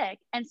I was sick.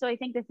 And so I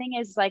think the thing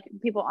is like,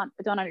 people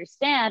don't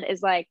understand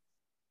is like,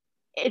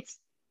 it's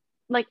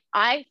like,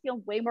 I feel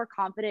way more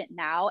confident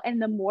now.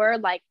 And the more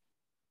like,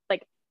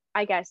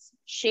 I guess,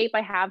 shape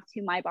I have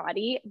to my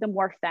body, the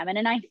more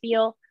feminine I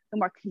feel, the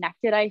more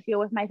connected I feel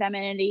with my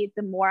femininity,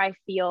 the more I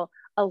feel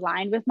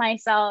aligned with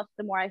myself,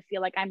 the more I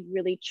feel like I'm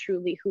really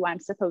truly who I'm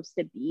supposed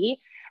to be.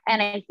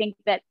 And I think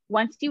that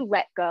once you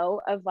let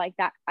go of like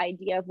that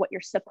idea of what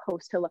you're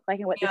supposed to look like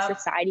and what the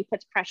society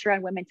puts pressure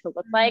on women to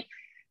look like,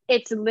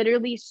 it's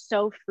literally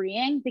so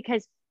freeing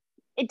because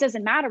it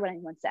doesn't matter what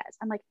anyone says.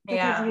 I'm like,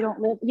 because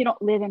you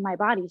don't live in my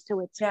body, so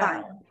it's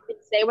fine.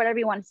 Say whatever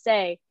you want to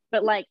say,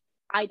 but like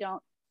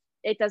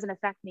it doesn't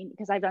affect me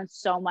because I've done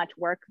so much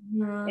work,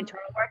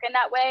 internal work in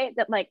that way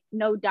that like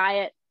no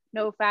diet,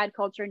 no fad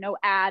culture, no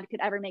ad could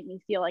ever make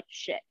me feel like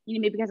shit. You know what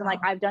I mean? Because I'm like,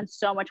 I've done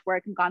so much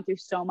work and gone through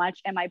so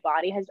much and I've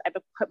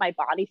put my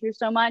body through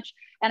so much.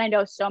 And I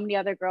know so many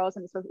other girls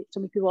and so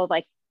many people with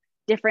like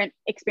different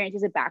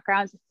experiences and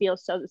backgrounds feel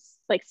so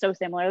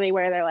similarly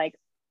where they're like,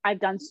 I've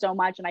done so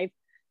much and I've,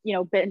 you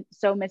know, been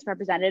so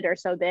misrepresented or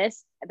so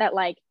this that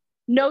like,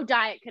 no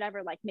diet could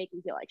ever like make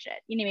me feel like shit.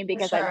 You know what I mean?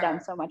 Because I've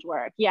done so much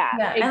work. Yeah.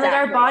 Exactly. And like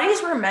our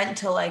bodies were meant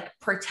to like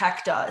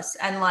protect us.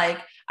 And like,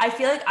 I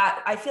feel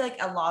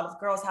like a lot of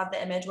girls have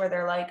the image where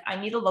they're like, I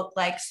need to look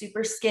like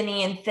super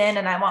skinny and thin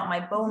and I want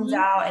my bones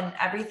out and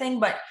everything.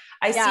 But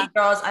I see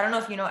girls, I don't know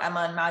if you know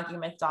Emma and Maggie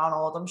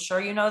McDonald. I'm sure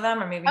you know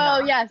them or maybe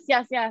not. Oh, yes.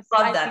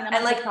 Love them.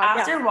 And like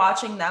after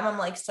watching them, I'm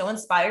like so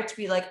inspired to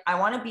be like, I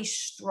want to be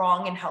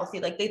strong and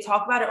healthy. Like they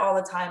talk about it all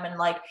the time. And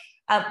like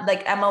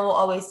Emma will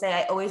always say,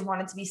 I always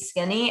wanted to be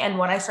skinny. And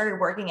when I started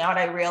working out,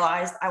 I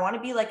realized I want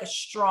to be like a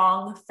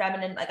strong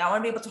feminine. Like I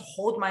want to be able to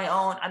hold my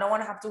own. I don't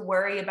want to have to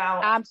worry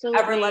about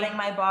ever letting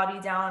my body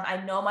down.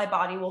 I know my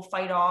body will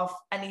fight off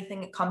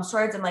anything it comes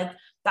towards. And like,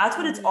 that's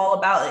what it's all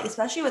about. Like,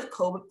 especially with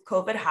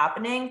COVID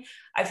happening.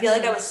 I feel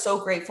like I was so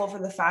grateful for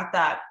the fact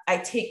that I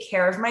take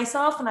care of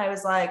myself. And I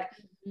was like,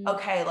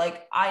 okay,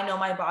 like I know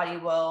my body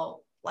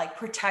will like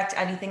protect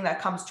anything that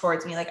comes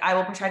towards me. Like I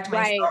will protect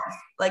myself.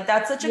 Like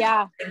that's such a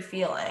comforting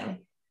feeling.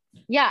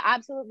 Yeah,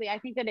 absolutely. I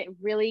think that it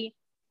really,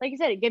 like you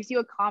said, it gives you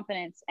a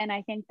confidence. And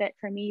I think that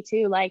for me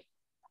too, like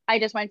I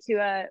just went to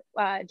a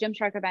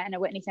Gymshark event and a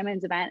Whitney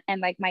Simmons event.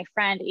 And like my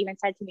friend even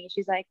said to me,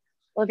 she's like,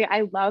 Olivia,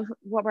 I love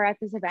what we're at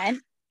this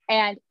event.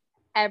 And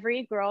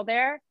every girl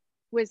there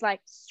was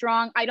like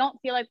strong. I don't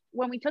feel like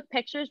when we took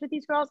pictures with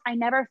these girls, I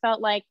never felt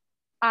like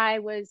I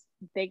was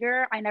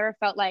bigger. I never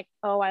felt like,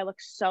 oh, I look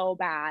so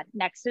bad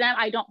next to them.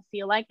 I don't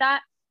feel like that.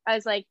 I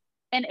was like,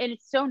 and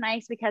it's so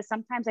nice because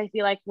sometimes I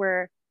feel like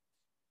we're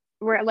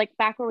like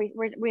back where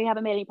we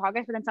haven't made any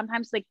progress, but then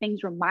sometimes like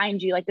things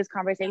remind you, like this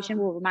conversation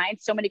will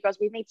remind so many girls,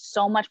 we've made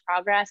so much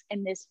progress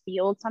in this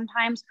field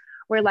sometimes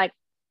where like,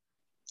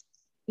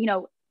 you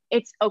know,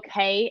 it's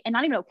okay and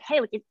not even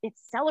okay. Like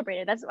it's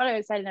celebrated. That's what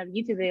I said in a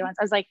YouTube video once.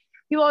 I was like,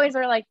 people always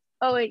are like,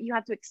 oh, you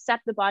have to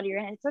accept the body you're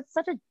in. It's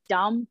such a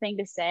dumb thing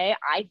to say,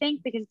 I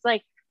think, because it's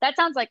like, that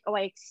sounds like, oh,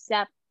 I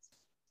accept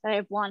that I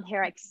have blonde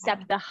hair. I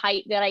accept the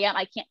height that I am.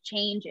 I can't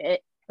change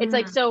it. It's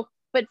like, so,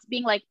 but it's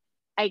being like,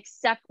 I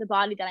accept the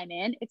body that I'm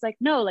in. It's like,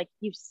 no, like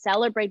you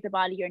celebrate the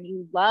body you're in,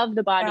 you love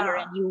the body you're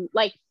in, you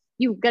like,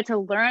 you get to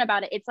learn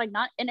about it. It's like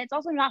not, and it's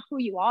also not who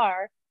you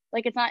are.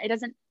 Like, it's not, it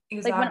doesn't,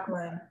 exactly.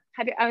 Like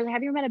have you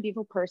ever met a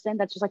beautiful person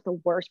that's just like the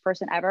worst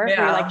person ever?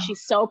 Yeah. You're like,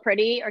 she's so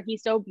pretty or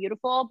he's so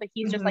beautiful, but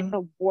he's just like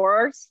the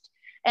worst.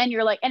 And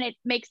you're like, and it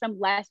makes them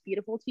less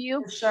beautiful to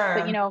you. Sure.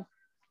 But you know,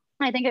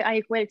 I think I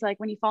equate it to like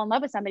when you fall in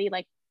love with somebody,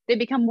 like they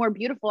become more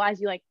beautiful as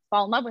you like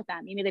fall in love with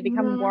them. You know, they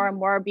become more and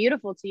more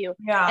beautiful to you.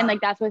 Yeah. And like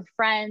that's with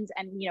friends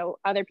and, you know,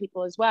 other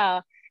people as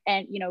well.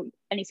 And, you know,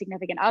 any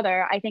significant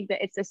other. I think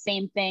that it's the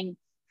same thing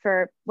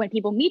for when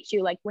people meet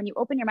you. Like when you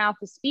open your mouth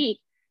to speak,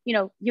 you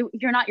know,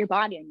 you're not your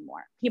body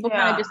anymore. People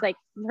kind of just like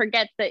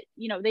forget that,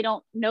 you know, they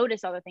don't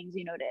notice all the things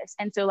you notice.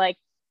 And so like,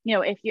 you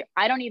know,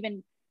 I don't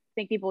even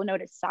think people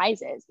notice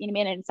sizes, you know what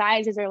I mean? And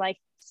sizes are like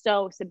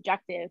so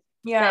subjective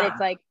that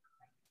it's like,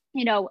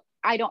 you know,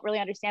 I don't really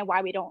understand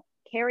why we don't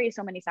carry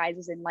so many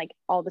sizes in like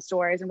all the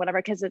stores and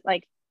whatever. Cause it's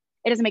like,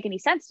 it doesn't make any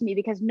sense to me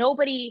because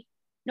nobody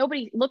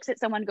looks at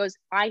someone and goes,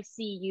 I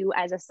see you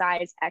as a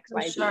size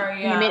XYZ. Sure, yeah.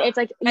 You know what I mean? It's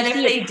like, and if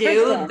they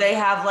do, they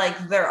have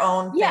like their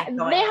own thing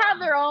they have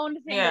their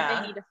own thing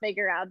that they need to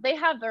figure out. They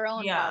have their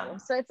own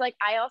problems. So it's like,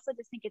 I also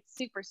just think it's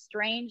super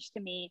strange to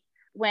me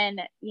when,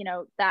 you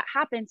know, that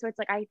happens. So it's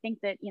like, I think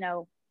that, you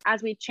know,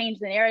 as we change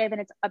the narrative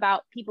and it's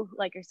about people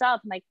like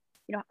yourself and like,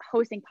 you know,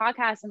 hosting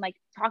podcasts and like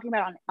talking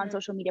about on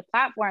social media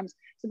platforms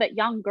so that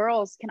young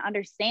girls can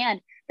understand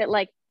that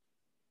like,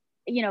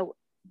 you know,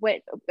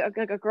 what a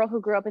girl who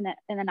grew up in the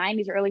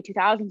 90s or early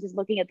 2000s is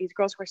looking at these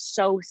girls who are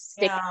so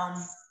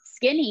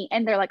skinny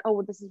and they're like, oh,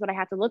 well, this is what I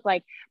have to look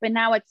like. But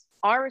now it's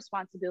our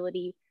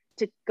responsibility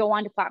to go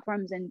onto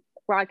platforms and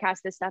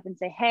broadcast this stuff and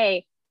say,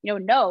 hey, no,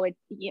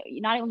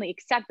 you not only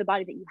accept the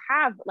body that you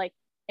have, but like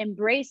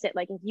embrace it.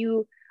 Like if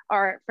you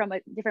are from a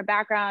different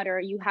background, or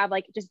you have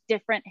like just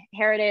different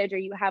heritage, or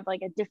you have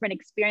like a different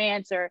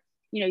experience, or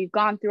you've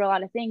gone through a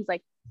lot of things,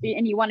 like,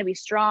 and you want to be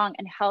strong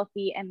and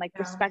healthy and like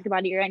respect the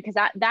body you're in, because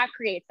that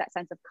creates that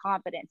sense of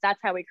confidence. That's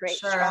how we create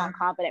strong,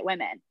 confident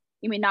women.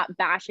 You mean not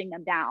bashing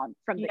them down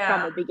from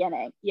the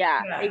beginning.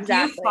 Yeah,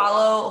 exactly. Do you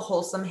follow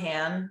Wholesome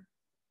Han?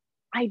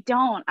 I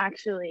don't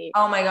actually.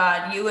 Oh my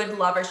God, you would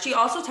love her. She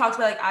also talks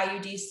about like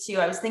IUDs too.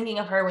 I was thinking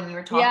of her when you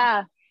were talking.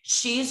 Yeah.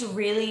 She's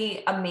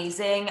really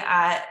amazing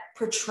at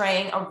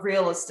portraying a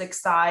realistic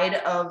side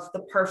of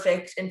the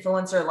perfect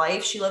influencer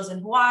life. She lives in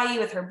Hawaii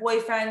with her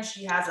boyfriend.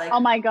 She has like, oh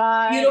my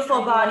God,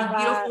 beautiful body,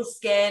 beautiful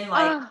skin,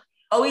 like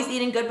always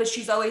eating good, but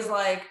she's always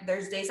like,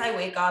 there's days I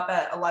wake up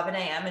at 11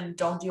 a.m. and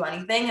don't do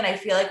anything. And I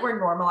feel like we're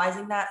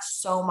normalizing that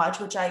so much,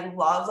 which I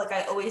love. Like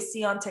I always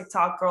see on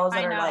TikTok girls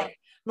that are like,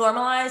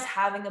 normalize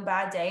having a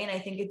bad day. And I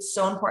think it's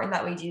so important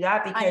that we do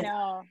that, because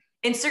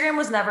Instagram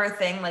was never a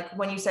thing. Like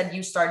when you said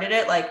you started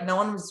it, like no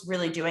one was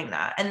really doing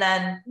that. And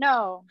then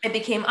it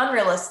became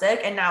unrealistic.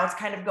 And now it's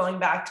kind of going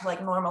back to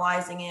like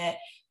normalizing it,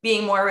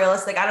 being more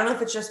realistic. I don't know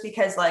if it's just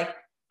because like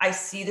I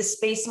see the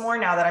space more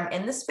now that I'm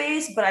in the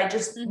space, but I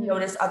just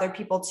notice other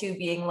people too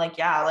being like,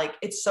 yeah, like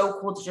it's so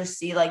cool to just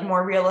see like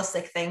more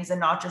realistic things and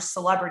not just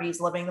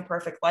celebrities living the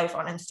perfect life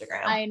on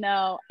Instagram. I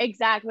know,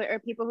 exactly. Or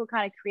people who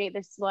kind of create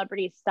this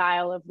celebrity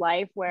style of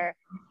life where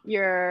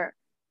you're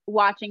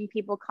watching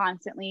people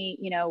constantly,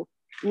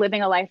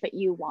 living a life that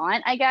you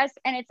want, I guess.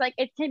 And it's like,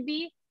 it can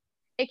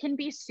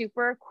be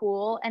super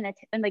cool. And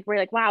like, we're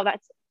like, wow,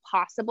 that's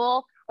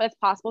possible. Or that's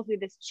possible through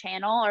this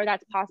channel, or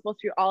that's possible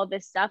through all of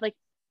this stuff. Like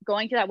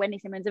going to that Whitney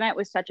Simmons event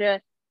was such a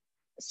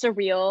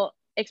surreal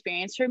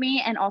experience for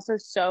me, and also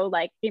so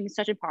like gave me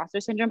such imposter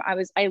syndrome.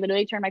 I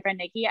literally turned my friend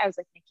Nikki, I was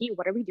like, Nikki,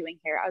 what are we doing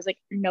here? I was like,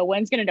 no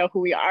one's gonna know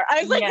who we are.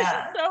 I was like, this is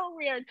so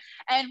weird.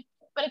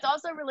 But it's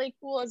also really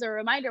cool as a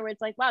reminder where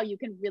it's like, wow, you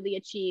can really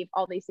achieve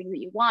all these things that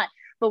you want.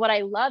 But what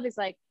I love is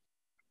like,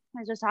 I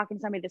was just talking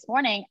to somebody this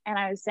morning and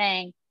I was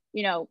saying,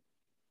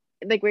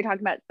 like we were talking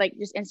about like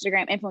just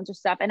Instagram influencer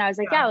stuff, and I was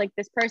like, yeah, like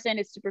this person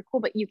is super cool,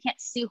 but you can't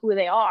see who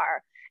they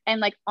are. And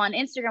like on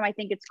Instagram, I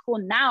think it's cool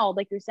now,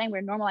 like you're saying,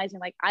 we're normalizing,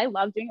 like I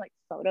love doing like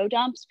photo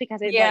dumps, because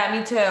it's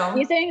me too.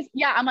 These things,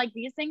 I'm like,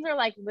 these things are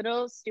like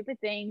little stupid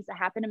things that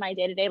happen in my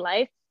day-to-day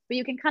life, but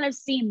you can kind of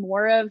see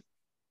more of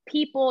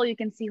people, you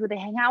can see who they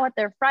hang out with,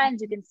 their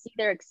friends, you can see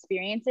their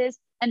experiences.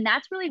 And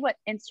that's really what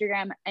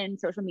Instagram and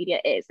social media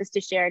is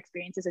to share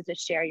experiences and to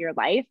share your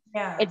life.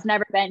 It's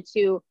never been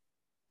to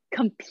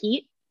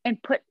compete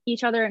and put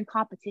each other in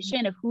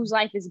competition of whose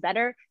life is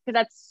better, because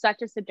that's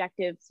such a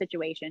subjective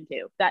situation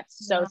too.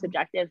 That's so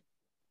subjective,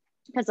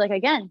 because like,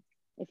 again,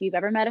 if you've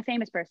ever met a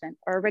famous person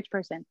or a rich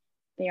person,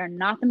 they are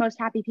not the most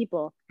happy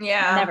people.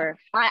 Never.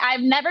 I've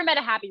never met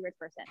a happy rich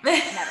person.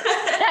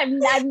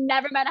 Never. I've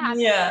never met a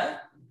happy person.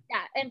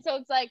 And so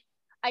it's like,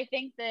 I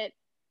think that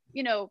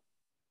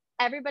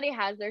everybody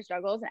has their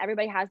struggles and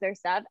everybody has their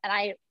stuff, and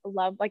I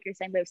love, like you're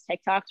saying, those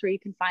TikToks where you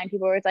can find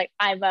people where it's like,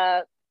 I'm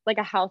a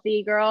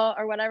healthy girl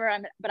or whatever,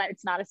 but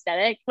it's not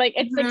aesthetic. Like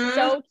it's like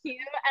so cute.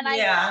 And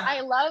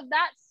I love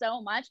that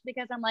so much,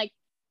 because I'm like,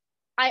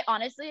 I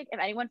honestly, if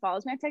anyone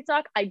follows me on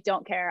TikTok, I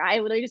don't care. I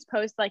literally just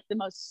post like the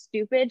most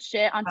stupid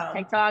shit on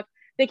TikTok,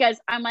 because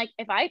I'm like,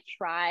 if I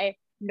try,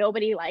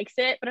 nobody likes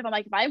it. But if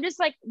I'm just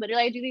like,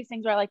 literally I do these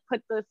things where I like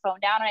put the phone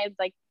down and I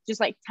like just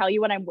like tell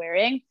you what I'm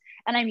wearing,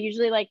 and I'm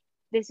usually like,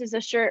 this is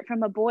a shirt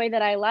from a boy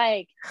that I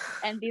like,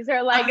 and these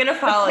are like, I'm gonna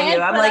follow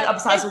you. I'm like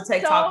obsessed with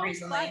TikTok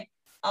recently.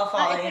 I'll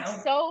follow you.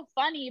 It's so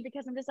funny,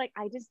 because I'm just like,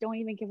 I just don't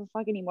even give a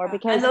fuck anymore.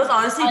 Because and those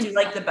honestly do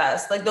like the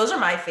best. Like those are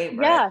my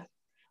favorite. Yeah,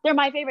 they're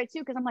my favorite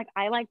too, because I'm like,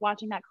 I like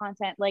watching that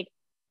content. Like,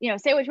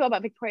 say what you will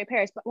about Victoria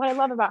Paris, but what I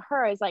love about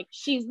her is like,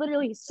 she's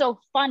literally so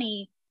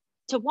funny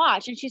to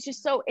watch, and she's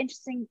just so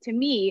interesting to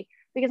me,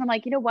 because I'm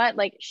like, you know what,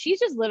 like she's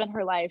just living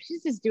her life,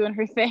 she's just doing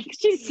her thing,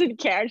 she doesn't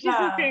care, she's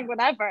just doing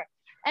whatever.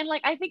 And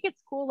like, I think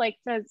it's cool like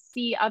to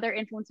see other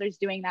influencers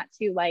doing that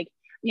too. Like,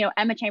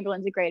 Emma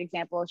Chamberlain's a great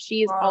example.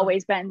 She's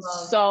always been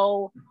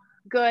so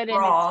good,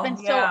 and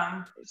it's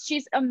been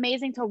she's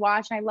amazing to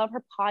watch, and I love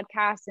her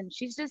podcast, and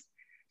she's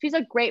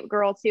a great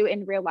girl too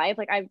in real life.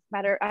 Like I've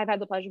met her, I've had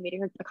the pleasure of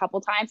meeting her a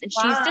couple times, and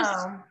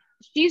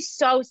she's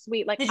so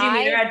sweet. Like, did you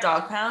meet her at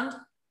DogPound?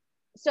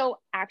 So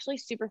actually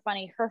super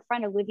funny. Her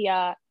friend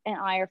Olivia and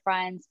I are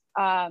friends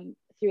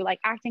through like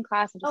acting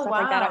class and just stuff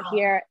like that out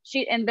here.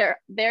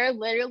 They're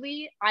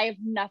literally, I have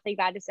nothing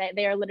bad to say.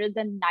 They are literally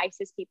the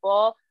nicest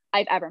people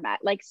I've ever met.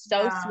 Like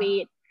so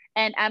sweet.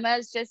 And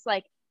Emma's just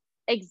like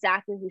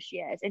exactly who she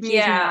is. And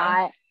she's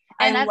not.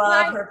 And I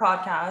love her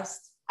podcast.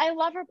 I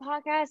love her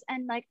podcast.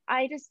 And like,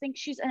 I just think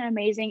she's an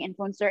amazing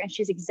influencer, and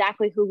she's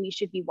exactly who we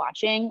should be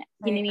watching.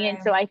 You know what I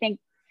mean? So I think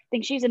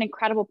she's an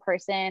incredible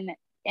person.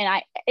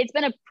 And it's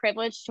been a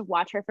privilege to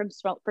watch her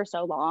for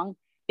so long,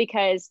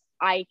 because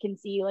I can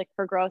see like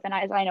her growth, and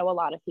as I know a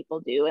lot of people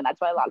do, and that's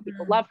why a lot of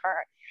people love her.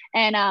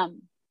 And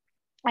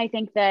I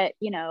think that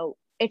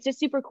it's just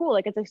super cool.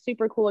 Like it's a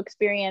super cool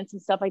experience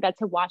and stuff like that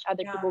to watch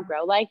other people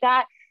grow like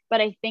that.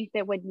 But I think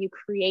that when you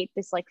create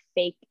this like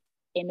fake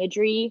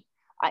imagery,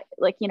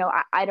 like, you know,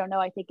 I don't know,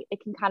 I think it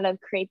can kind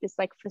of create this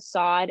like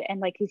facade, and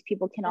like these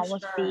people can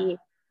almost be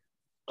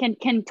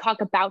can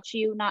talk about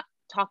you, not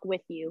talk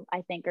with you,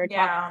 I think, or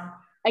talk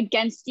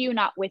against you,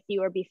 not with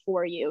you or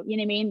before you. You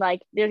know what I mean?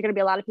 Like there's going to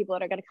be a lot of people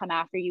that are going to come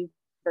after you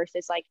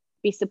versus like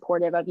be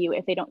supportive of you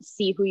if they don't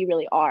see who you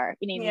really are.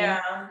 You know what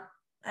I mean?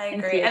 I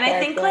agree. And I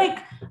think like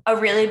a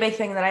really big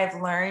thing that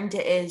I've learned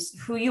is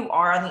who you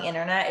are on the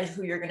internet is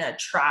who you're going to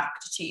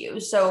attract to you.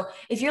 So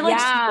if you're like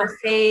super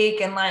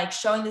fake and like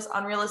showing this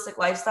unrealistic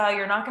lifestyle,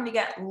 you're not going to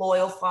get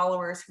loyal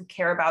followers who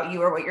care about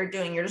you or what you're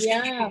doing. You're just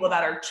going to get people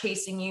that are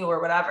chasing you or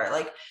whatever.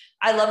 Like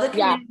I love the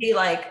community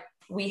like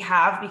we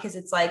have, because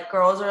it's like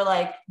girls are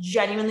like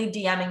genuinely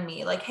DMing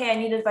me like, hey, I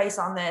need advice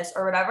on this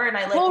or whatever. And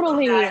I like love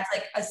that it's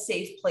like a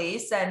safe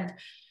place. And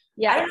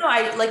I don't know.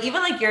 I like,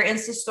 even like your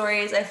Insta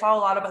stories, I follow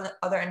a lot of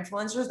other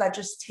influencers that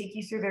just take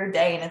you through their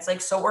day, and it's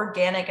like so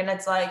organic, and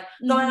it's like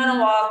going on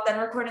a walk, then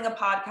recording a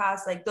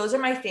podcast. Like those are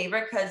my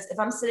favorite, because if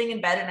I'm sitting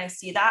in bed and I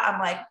see that, I'm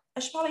like, I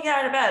should probably get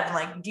out of bed and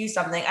like do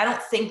something. I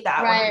don't think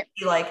that when I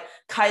see like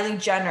Kylie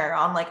Jenner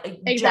on like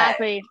a jet.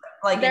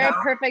 Like they're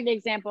a perfect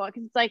example,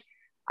 because it's like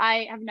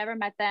I have never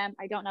met them,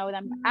 I don't know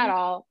them at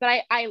all,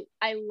 but I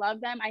love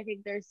them. I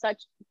think they're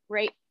such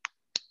great,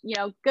 you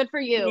know, good for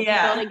you.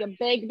 Building a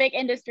big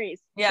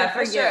industries.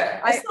 For sure.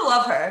 I still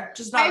love her.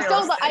 Just not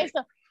realistic. I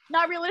still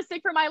not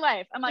realistic for my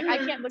life. I'm like, I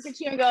can't look at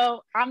you and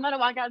go, I'm gonna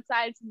walk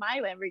outside to my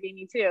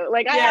Lamborghini too.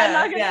 Like I'm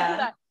not gonna do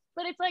that.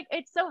 But it's like,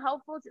 it's so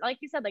helpful to, like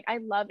you said, like I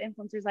love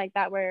influencers like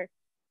that where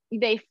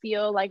they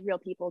feel like real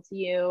people to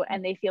you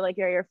and they feel like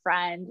you're your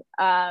friend.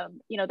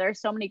 You know, there are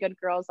so many good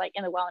girls like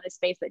in the wellness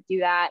space that do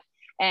that.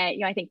 And,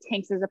 you know, I think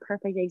Tinks is a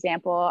perfect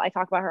example. I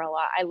talk about her a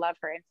lot. I love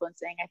her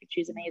influencing. I think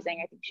she's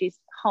amazing. I think she's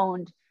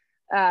honed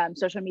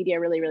social media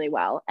really, really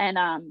well.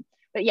 And,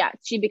 but yeah,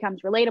 she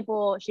becomes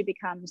relatable. She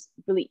becomes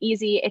really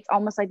easy. It's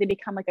almost like they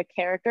become like a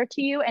character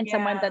to you and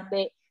someone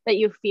that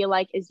you feel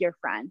like is your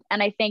friend.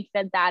 And I think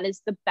that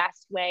is the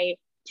best way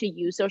to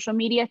use social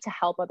media to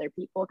help other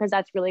people, because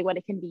that's really what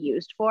it can be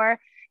used for.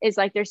 Is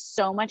like, there's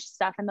so much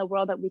stuff in the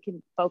world that we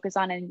can focus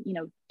on and, you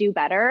know, do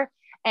better.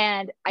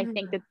 And I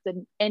think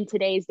that in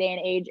today's day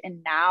and age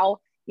and now,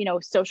 you know,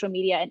 social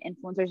media and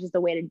influencers is the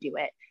way to do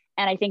it.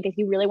 And I think if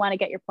you really want to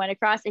get your point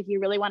across, if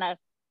you really want to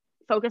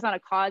focus on a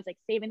cause like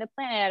saving the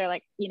planet or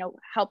like, you know,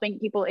 helping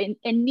people in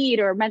need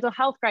or mental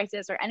health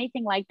crisis or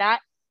anything like that,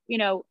 you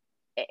know,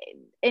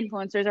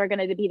 influencers are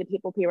going to be the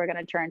people are going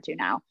to turn to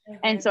now.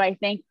 And so I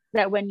think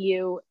that when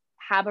you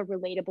have a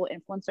relatable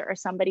influencer or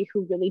somebody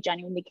who really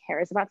genuinely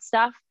cares about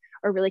stuff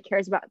or really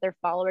cares about their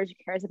followers,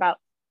 cares about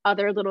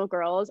other little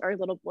girls or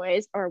little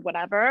boys or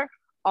whatever,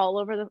 all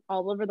over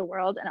the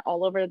world and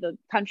all over the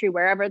country,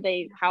 wherever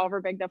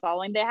however big the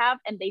following they have,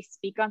 and they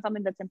speak on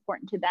something that's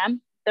important to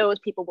them, those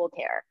people will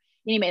care.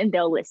 You know, and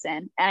they'll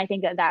listen. And I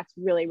think that that's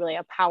really, really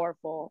a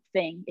powerful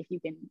thing if you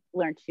can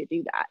learn to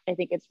do that. I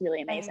think it's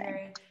really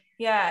amazing.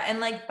 Yeah.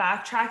 And like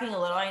backtracking a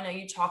little, I know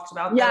you talked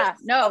about this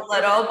a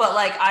little, but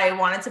like I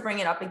wanted to bring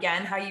it up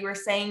again, how you were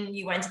saying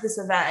you went to this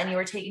event and you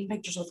were taking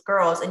pictures with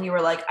girls and you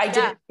were like, I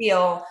didn't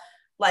feel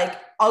like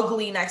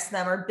ugly next to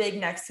them or big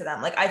next to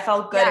them. Like I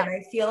felt good. And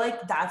I feel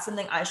like that's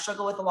something I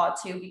struggle with a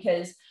lot too,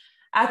 because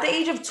at the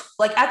age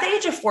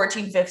of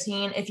 14,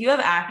 15, if you have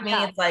acne,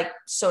 it's like,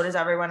 so does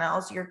everyone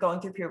else. You're going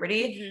through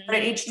puberty. But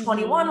at age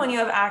 21, when you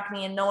have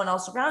acne and no one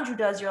else around you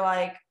does, you're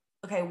like,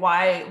 okay,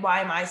 why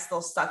am I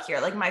still stuck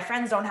here? Like my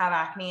friends don't have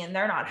acne and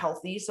they're not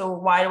healthy. So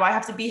why do I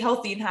have to be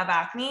healthy and have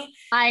acne?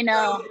 I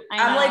know.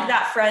 I'm like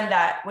that friend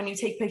that when you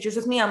take pictures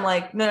with me, I'm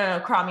like,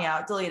 no, crop me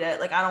out, delete it.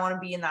 Like, I don't want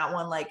to be in that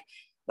one. Like,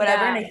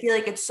 whatever. And I feel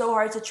like it's so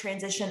hard to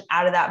transition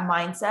out of that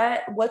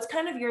mindset. What's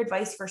kind of your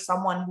advice for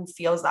someone who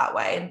feels that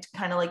way and to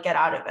kind of like get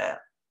out of it?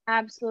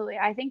 Absolutely.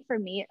 I think for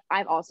me,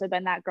 I've also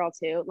been that girl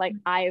too. Like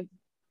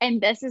and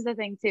this is the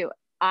thing too.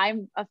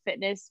 I'm a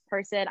fitness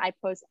person. I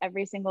post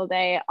every single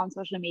day on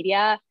social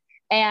media,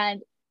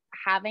 and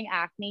having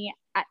acne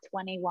at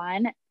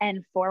 21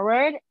 and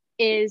forward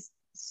is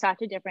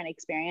such a different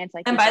experience.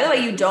 Like, and by the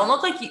way, you don't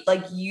look like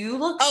you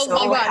look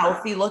so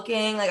healthy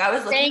looking. Like I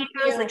was looking at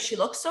her, I was like, she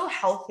looks so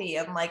healthy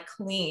and like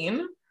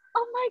clean.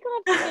 Oh my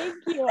God, thank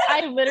you.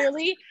 I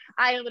literally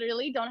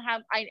don't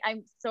have,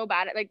 I'm so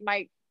bad at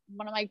like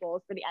one of my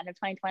goals for the end of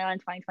 2021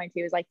 and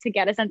 2022 is like to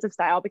get a sense of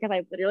style, because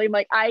I literally am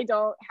like, I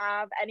don't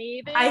have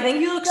anything. I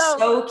think you look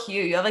so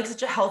cute. You have like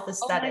such a health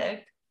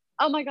aesthetic.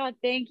 Oh my God,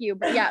 thank you.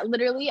 But yeah,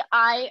 literally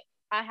I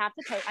have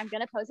to post, I'm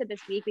going to post it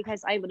this week,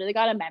 because I literally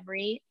got a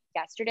memory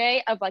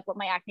yesterday of like what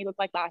my acne looked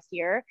like last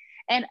year.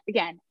 And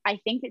again, I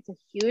think it's a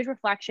huge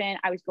reflection.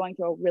 I was going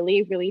through a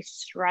really, really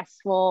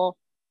stressful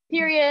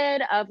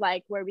period of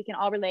like where we can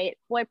all relate,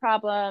 boy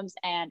problems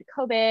and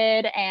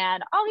COVID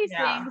and all these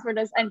things were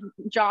just, and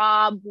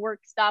job,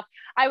 work stuff.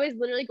 I was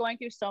literally going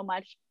through so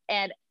much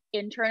and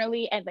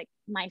internally, and like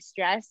my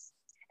stress.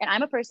 And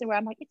I'm a person where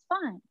I'm like, it's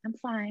fine. I'm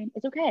fine.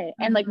 It's okay.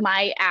 And like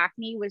my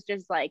acne was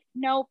just like,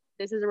 nope,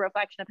 this is a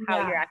reflection of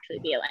how you're actually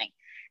feeling.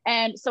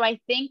 And so I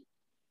think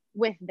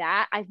with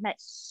that, I've met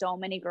so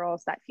many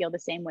girls that feel the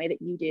same way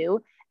that you do.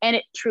 And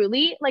it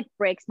truly like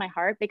breaks my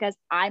heart because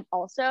I'm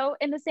also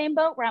in the same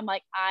boat where I'm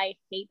like, I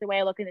hate the way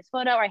I look in this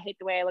photo, or I hate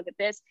the way I look at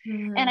this.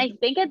 Mm-hmm. And I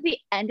think at the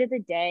end of the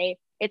day,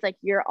 it's like,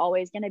 you're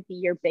always going to be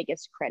your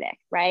biggest critic,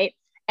 right?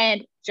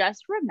 And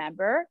just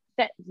remember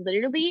that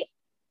literally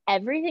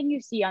everything you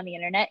see on the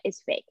internet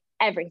is fake.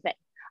 Everything.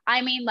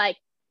 I mean, like,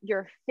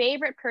 your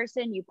favorite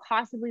person you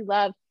possibly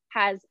love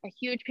has a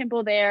huge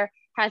pimple there,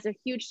 has a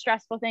huge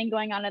stressful thing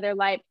going on in their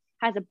life,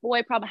 has a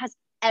boy problem, has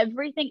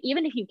everything.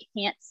 Even if you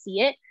can't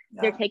see it,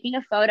 they're taking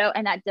a photo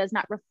and that does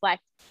not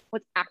reflect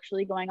what's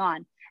actually going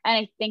on. And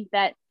I think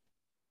that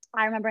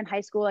I remember in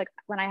high school, like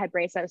when I had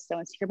braces, I was so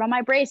insecure about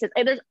my braces.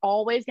 And there's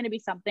always going to be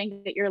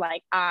something that you're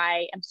like,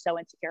 I am so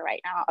insecure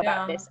right now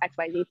about this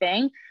XYZ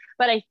thing.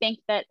 But I think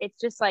that it's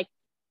just like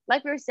we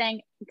were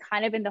saying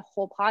kind of in the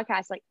whole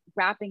podcast, like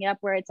wrapping it up,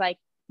 where it's like,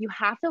 you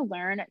have to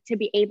learn to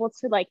be able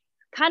to like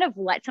kind of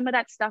let some of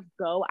that stuff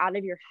go out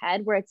of your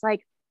head, where it's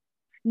like,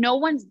 no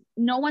one's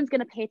going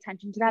to pay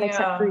attention to that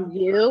except for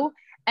you.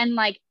 And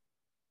like,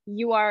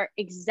 you are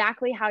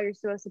exactly how you're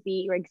supposed to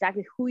be. You're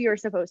exactly who you're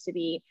supposed to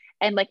be.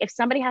 And like, if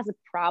somebody has a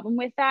problem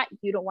with that,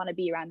 you don't want to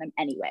be around them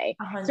anyway.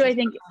 100%. So I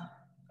think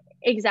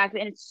exactly.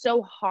 And it's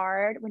so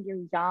hard when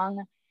you're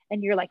young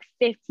and you're like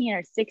 15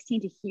 or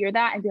 16 to hear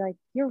that and be like,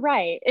 you're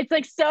right. It's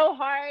like so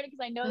hard because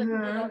I know that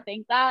people don't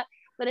think that,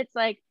 but it's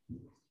like,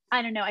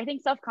 I don't know. I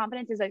think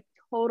self-confidence is a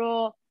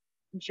total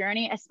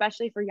journey,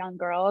 especially for young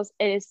girls.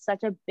 It is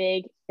such a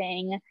big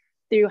thing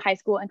through high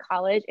school and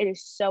college. It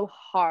is so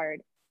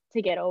hard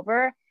to get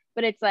over,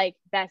 but it's like,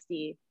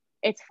 bestie,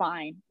 it's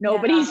fine.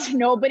 Nobody's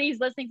listening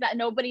to that.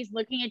 Nobody's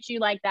looking at you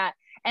like that.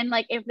 And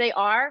like, if they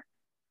are,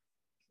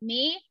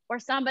 me or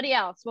somebody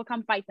else will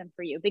come fight them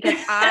for you, because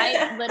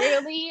I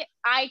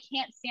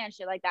can't stand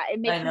shit like that. It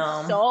makes me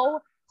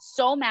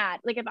so mad.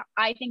 Like, if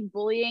I think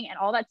bullying and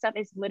all that stuff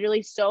is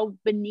literally so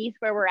beneath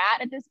where we're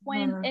at this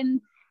point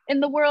in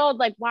the world.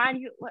 Like,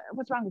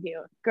 what's wrong with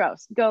you?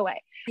 Gross, go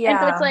away. And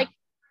so it's like,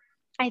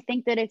 I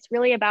think that it's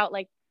really about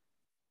like,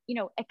 you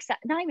know,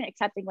 not even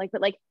accepting, like,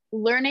 but like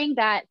learning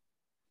that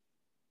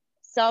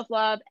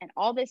self-love and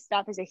all this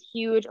stuff is a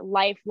huge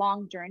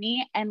lifelong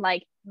journey. And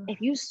like,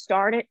 if you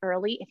start it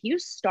early, if you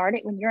start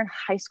it when you're in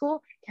high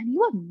school, can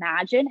you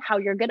imagine how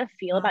you're going to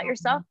feel about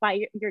yourself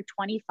by you're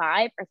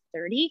 25 or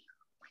 30?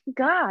 Oh my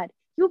God,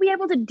 you'll be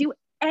able to do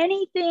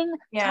anything,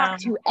 talk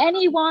to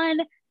anyone,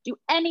 do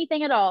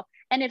anything at all.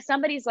 And if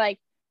somebody's like,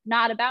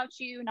 not about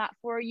you, not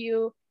for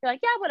you, you're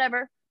like, yeah,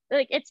 whatever.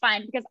 Like, it's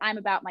fine because I'm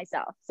about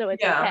myself. So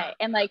it's okay.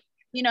 And like,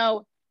 you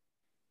know,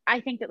 I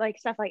think that like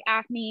stuff like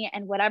acne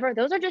and whatever,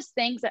 those are just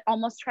things that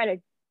almost try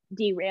to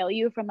derail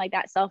you from like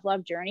that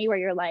self-love journey where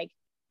you're like,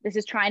 this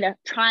is trying to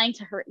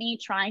hurt me,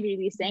 trying to do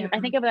these things. I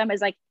think of them as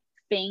like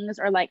things,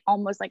 or like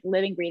almost like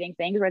living, breathing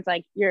things, where it's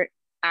like your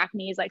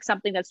acne is like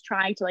something that's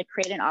trying to like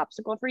create an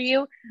obstacle for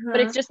you. But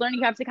it's just learning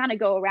you have to kind of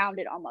go around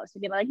it almost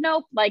and be like,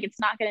 nope, like it's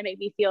not going to make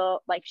me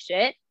feel like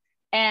shit.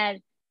 And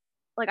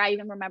like, I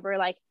even remember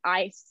like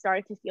I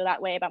started to feel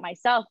that way about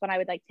myself when I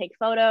would like take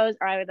photos,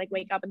 or I would like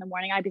wake up in the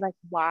morning, I'd be like,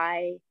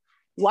 why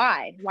do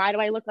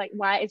I look like,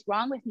 why is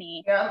wrong with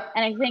me?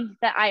 And I think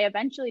that I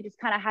eventually just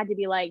kind of had to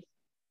be like,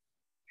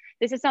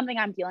 this is something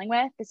I'm dealing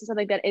with. This is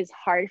something that is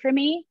hard for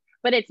me,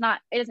 but it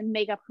doesn't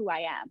make up who I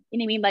am. You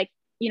know what I mean? Like,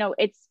 you know,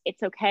 it's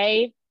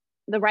okay.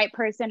 The right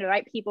person, the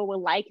right people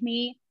will like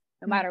me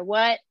no matter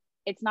what.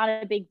 It's not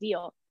a big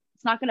deal.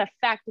 It's not going to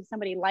affect if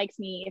somebody likes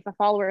me, if a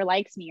follower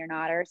likes me or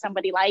not, or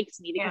somebody likes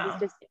me,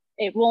 because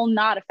it will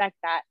not affect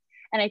that.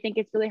 And I think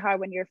it's really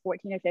hard when you're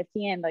 14 or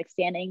 15 and like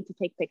standing to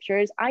take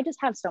pictures. I just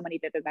have so many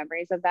vivid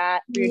memories of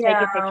that. You're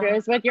taking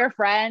pictures with your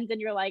friends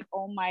and you're like,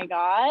 oh my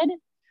God.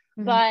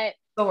 But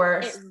the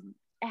worst.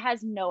 It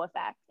has no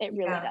effect. It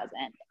really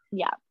doesn't.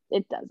 Yeah,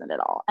 it doesn't at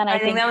all. And I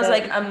think that was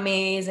like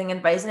amazing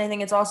advice. And I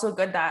think it's also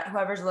good that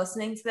whoever's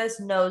listening to this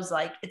knows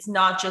like it's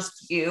not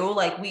just you.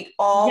 Like, we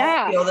all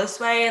feel this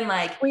way. And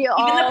like, even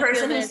the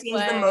person who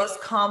seems the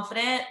most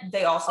confident,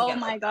 they also get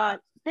like God.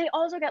 They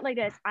also get like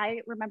this.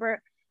 I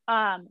remember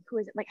who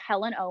is it, like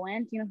Helen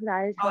Owen, do you know who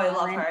that is? I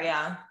love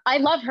her. I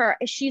love her.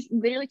 She's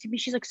literally, to me,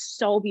 she's like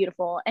so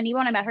beautiful. And even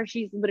when I met her,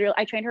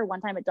 I trained her one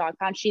time at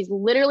DogPound. She's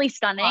literally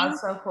stunning. Oh, that's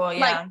so cool.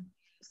 Like,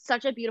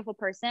 such a beautiful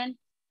person.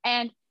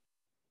 And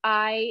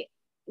I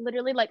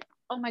literally like,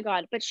 oh my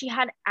God, but she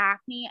had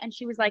acne, and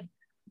she was like,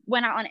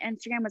 went out on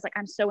Instagram, was like,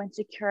 I'm so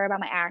insecure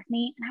about my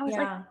acne. And I was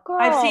like, girl,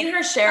 I've seen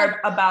her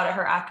share about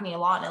her acne a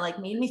lot, and it like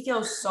made me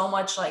feel so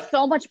much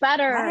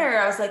better.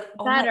 I was like,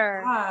 oh my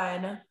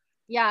God.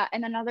 Yeah.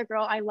 And another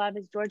girl I love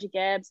is Georgia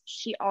Gibbs.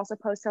 She also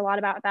posts a lot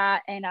about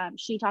that. And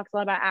she talks a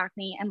lot about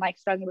acne and like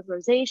struggling with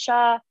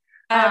rosacea.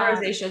 I have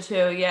rosacea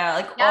too. Yeah.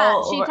 Like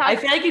all over. I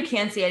feel like you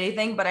can't see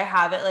anything, but I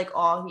have it like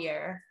all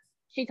here.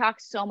 She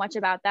talks so much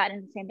about that.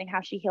 And the same thing, how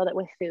she healed it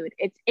with food.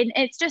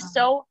 It's just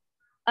so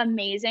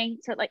amazing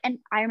to like, and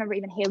I remember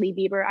even Hailey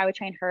Bieber, I would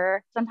train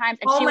her sometimes,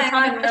 and Oh she would my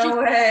tell me God, that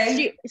no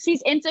way.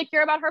 she's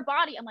insecure about her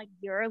body. I'm like,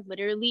 you're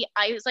literally,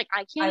 I was like,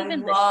 I can't I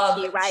even listen to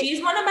love, you, right?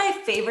 she's one of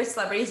my favorite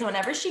celebrities. And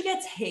whenever she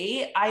gets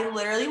hate, I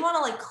literally want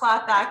to like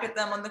clap back at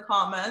them on the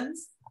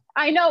comments.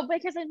 I know,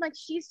 because I'm like,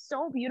 she's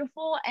so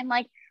beautiful. And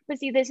like, but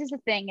see, this is the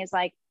thing is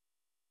like,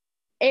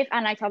 if,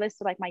 and I tell this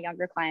to like my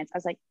younger clients, I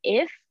was like,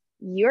 if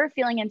you're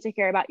feeling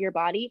insecure about your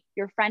body,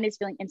 your friend is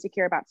feeling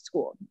insecure about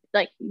school.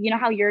 Like, you know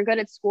how you're good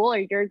at school, or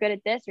you're good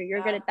at this, or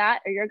you're good at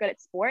that, or you're good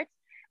at sports.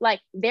 Like,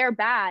 they're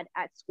bad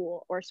at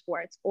school or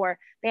sports, or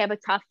they have a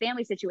tough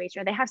family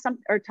situation, or they have some,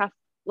 or tough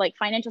like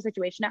financial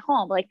situation at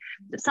home. Like,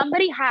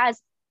 somebody has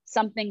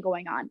something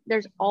going on.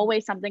 There's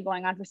always something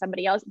going on for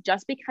somebody else.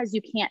 Just because you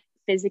can't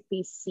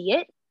physically see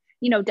it,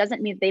 you know,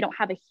 doesn't mean they don't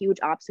have a huge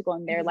obstacle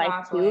in their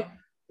life too.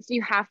 So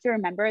you have to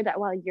remember that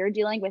while you're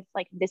dealing with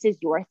like, this is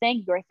your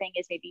thing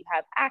is maybe you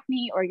have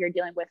acne, or you're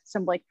dealing with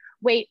some like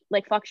weight,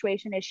 like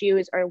fluctuation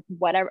issues, or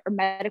whatever, or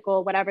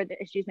medical, whatever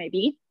the issues may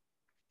be.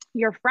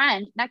 Your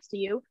friend next to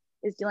you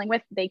is dealing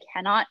with, they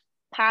cannot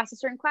pass a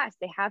certain class.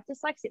 They have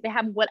dyslexia, they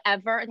have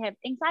whatever, they have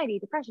anxiety,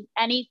 depression,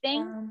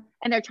 anything,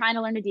 and they're trying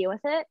to learn to deal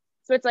with it.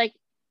 So it's like,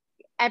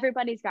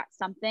 everybody's got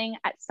something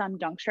at some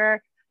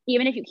juncture,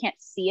 even if you can't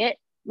see it.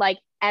 Like,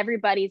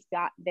 everybody's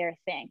got their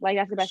thing. Like,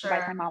 that's the best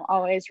advice my mom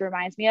always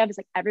reminds me of, is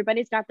like,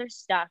 everybody's got their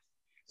stuff.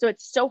 So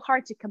it's so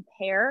hard to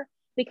compare,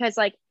 because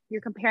like,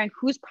 you're comparing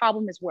whose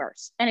problem is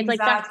worse, and it's like,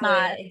 that's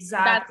not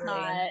exactly,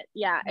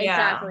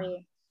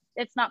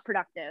 it's not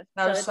productive.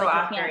 That was so like,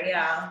 accurate.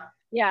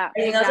 Yeah, I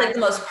think that's like the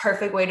most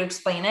perfect way to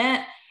explain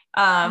it.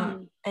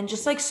 And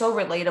just like so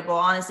relatable,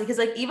 honestly, because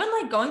like, even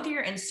like going through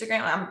your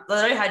Instagram, I'm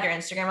literally had your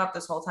Instagram up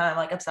this whole time. I'm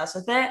like obsessed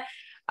with it.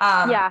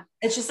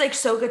 It's just like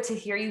so good to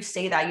hear you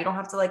say that you don't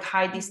have to like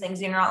hide these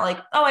things. You're not like,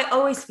 oh, I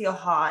always feel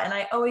hot and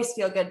I always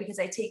feel good because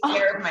I take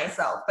care of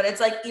myself. But it's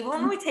like, even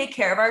when we take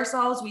care of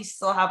ourselves, we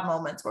still have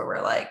moments where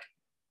we're like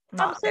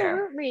not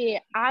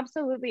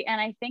absolutely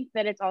And I think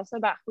that it's also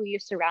about who you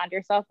surround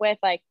yourself with.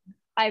 Like,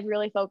 I've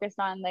really focused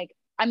on like,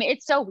 I mean,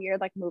 it's so weird,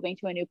 like moving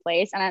to a new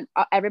place, and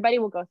everybody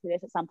will go through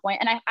this at some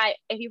point. And I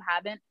if you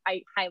haven't,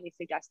 I highly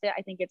suggest it.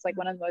 I think it's like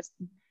one of the most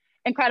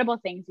incredible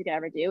things you can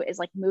ever do, is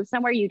like move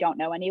somewhere you don't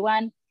know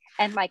anyone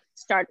and like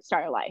start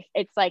a life.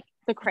 It's like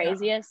the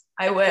craziest.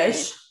 I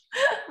wish.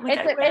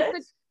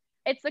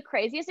 It's the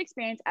craziest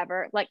experience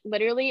ever. Like,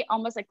 literally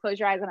almost like close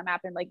your eyes on a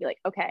map and like be like,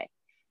 okay.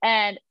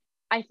 And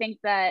I think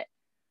that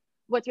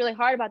what's really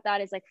hard about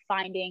that is like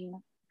finding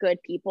good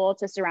people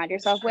to surround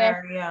yourself with,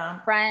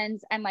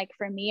 friends. And like,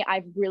 for me,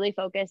 I've really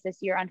focused this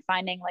year on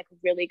finding like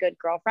really good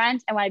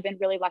girlfriends. And I've been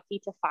really lucky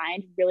to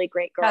find really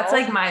great girls. That's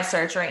like my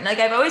search right now. Like,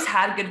 I've always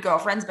had good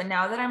girlfriends, but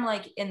now that I'm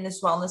like in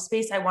this wellness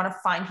space, I want to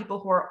find people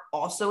who are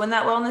also in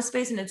that wellness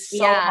space. And it's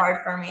so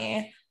hard for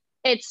me.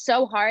 It's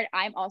so hard.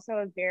 I'm also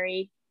a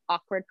very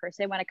awkward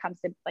person when it comes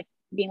to like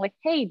being like,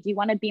 hey, do you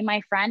want to be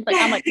my friend? Like,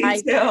 I'm like, I'm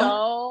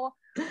so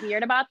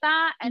weird about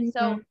that. And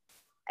so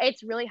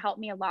it's really helped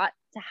me a lot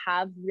to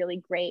have really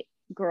great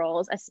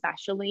girls,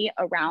 especially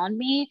around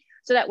me,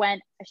 so that when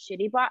a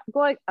shitty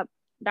boy,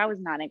 that was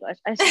not English,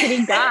 a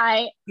shitty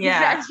guy, a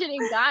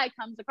shitty guy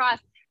comes across,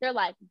 they're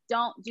like,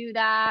 don't do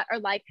that, or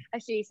like a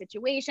shitty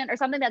situation or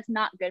something that's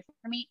not good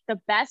for me. The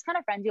best kind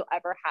of friends you'll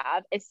ever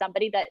have is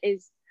somebody that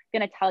is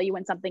going to tell you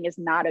when something is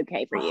not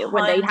okay for you,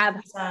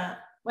 100%.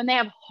 when they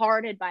have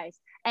hard advice.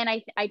 And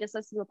I just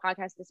listened to a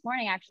podcast this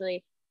morning,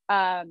 actually,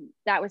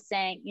 that was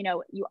saying, you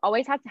know, you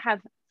always have to have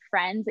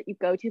friends that you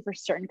go to for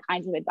certain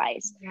kinds of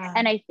advice.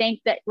 And I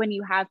think that when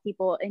you have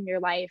people in your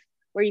life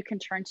where you can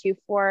turn to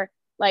for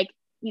like,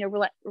 you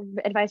know,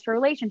 advice for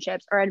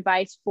relationships, or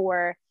advice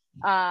for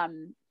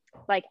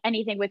like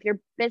anything with your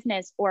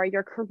business or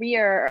your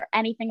career or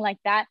anything like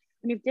that,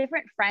 when you have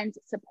different friends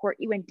that support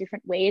you in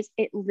different ways,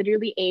 it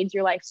literally aids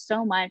your life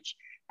so much.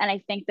 And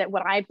I think that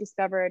what I've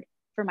discovered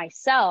for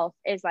myself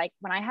is like,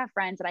 when I have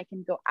friends that I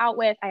can go out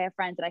with, I have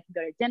friends that I can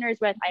go to dinners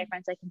with, I have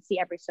friends I can see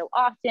every so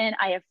often,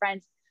 I have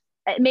friends,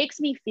 it makes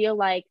me feel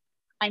like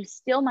I'm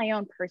still my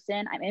own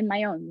person. I'm in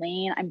my own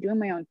lane. I'm doing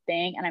my own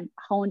thing, and I'm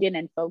honed in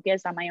and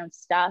focused on my own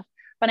stuff,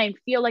 but I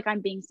feel like I'm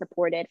being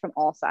supported from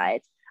all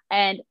sides.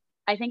 And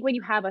I think when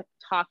you have a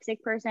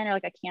toxic person or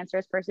like a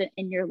cancerous person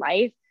in your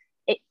life,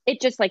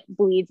 it just like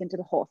bleeds into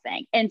the whole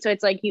thing. And so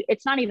it's like,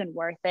 it's not even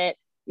worth it.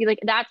 You like,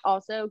 that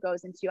also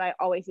goes into, I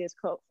always see this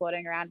quote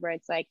floating around where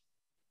it's like,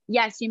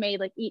 yes, you may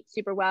like eat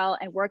super well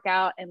and work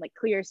out and like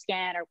clear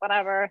skin or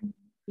whatever,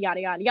 yada,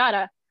 yada,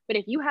 yada. But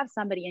if you have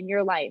somebody in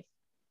your life,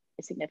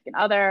 a significant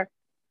other,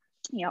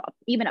 you know,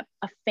 even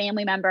a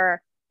family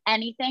member,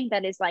 anything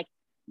that is like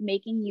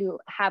making you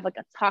have like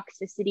a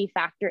toxicity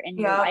factor in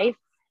your life,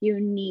 you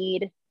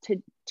need to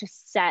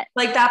set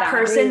like that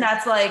boundaries. Person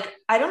that's like,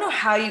 I don't know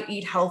how you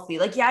eat healthy.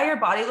 Like, yeah, your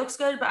body looks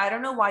good, but I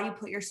don't know why you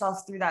put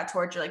yourself through that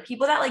torture. Like,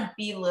 people that like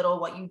belittle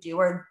what you do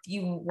are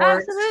the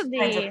worst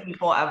kinds of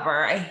people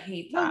ever. I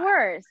hate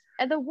that.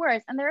 The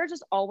worst. And there are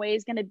just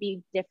always going to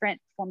be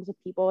different forms of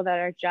people that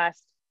are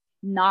just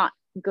not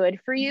good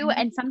for you.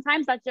 And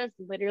sometimes that's just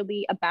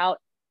literally about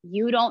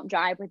you don't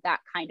drive with that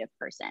kind of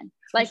person.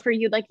 Like for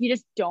you, like you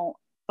just don't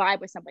vibe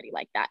with somebody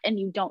like that. And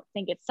you don't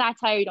think it's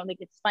satire. You don't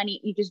think it's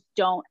funny. You just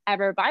don't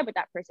ever vibe with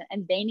that person.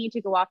 And they need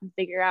to go off and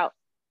figure out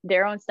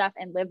their own stuff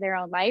and live their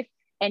own life.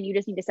 And you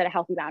just need to set a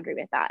healthy boundary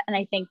with that. And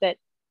I think that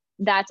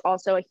that's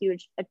also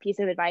a piece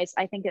of advice.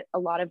 I think that a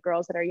lot of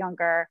girls that are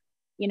younger,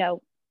 you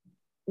know,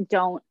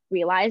 don't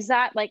realize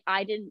that. Like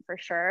I didn't for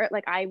sure.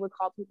 Like I would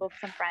call people,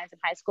 some friends in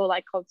high school,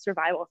 like called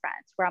survival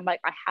friends, where I'm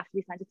like, I have to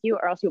be friends with you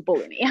or else you'll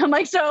bully me. I'm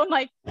like, so I'm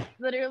like,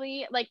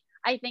 literally, like,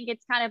 I think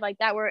it's kind of like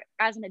that, where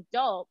as an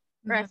adult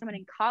or as someone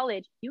in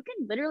college, you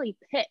can literally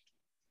pick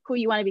who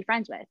you want to be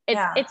friends with.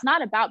 It's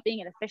not about being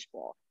in a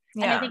fishbowl.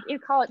 And I think in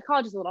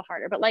college is a little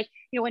harder, but like,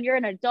 you know, when you're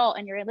an adult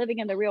and you're living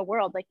in the real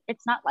world, like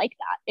it's not like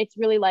that. It's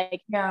really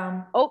like,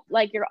 oh,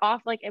 like you're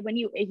off, like when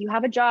if you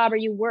have a job or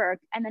you work,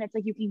 and then it's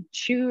like, you can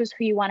choose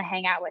who you want to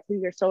hang out with, who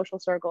your social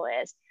circle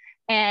is.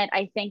 And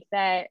I think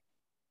that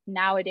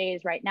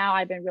nowadays, right now,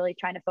 I've been really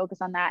trying to focus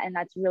on that. And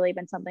that's really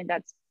been something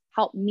that's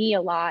helped me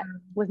a lot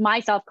with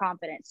my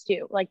self-confidence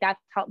too. Like that's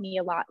helped me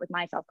a lot with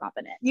my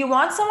self-confidence. You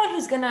want someone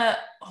who's going to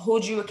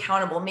hold you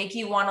accountable, make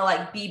you want to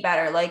like be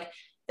better. Like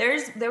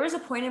there was a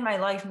point in my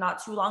life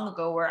not too long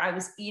ago where I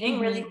was eating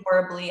really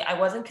horribly. I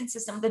wasn't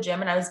consistent with the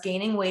gym and I was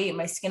gaining weight.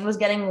 My skin was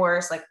getting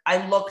worse. Like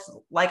I looked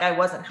like I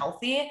wasn't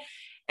healthy.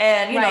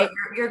 And, you know,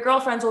 your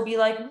girlfriends will be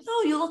like,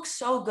 no, you look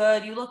so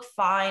good. You look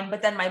fine.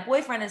 But then my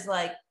boyfriend is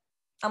like,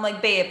 I'm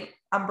like, babe,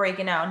 I'm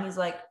breaking out. And he's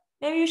like,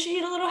 maybe you should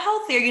eat a little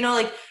healthier. You know,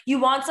 like you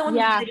want someone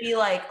who's going to be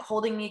like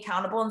holding me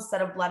accountable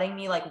instead of letting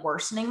me like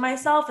worsening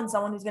myself, and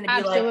someone who's going to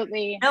be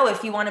like, no,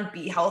 if you want to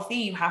be healthy,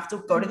 you have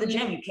to go to the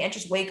gym. You can't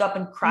just wake up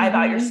and cry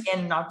about your skin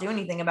and not do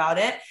anything about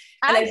it.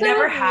 And I've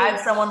never had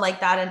someone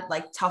like that in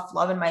like tough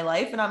love in my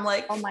life. And I'm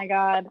like, oh my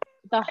God,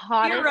 the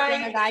hottest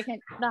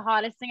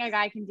thing a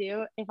guy can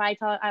do. If I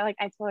told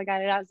a guy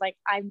that I was like,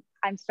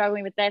 I'm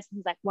struggling with this. And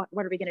he's like, what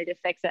are we going to do to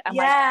fix it? I'm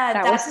like,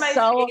 that's my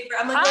favorite.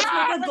 I'm like,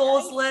 let's make a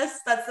goals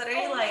list. That's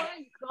literally like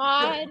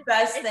the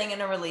best thing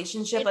in a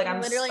relationship. Like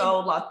I'm so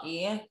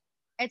lucky.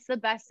 It's the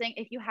best thing.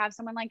 If you have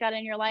someone like that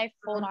in your life,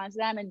 hold on to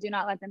them and do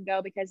not let them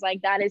go, because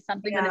like that is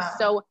something that is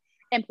so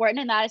important.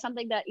 And that is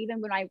something that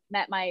even when I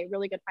met my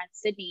really good friend,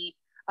 Sydney,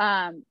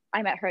 I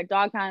met her at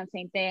DogPound,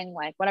 same thing,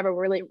 like whatever,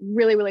 we're really,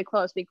 really, really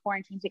close. We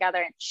quarantined together,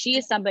 and she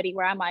is somebody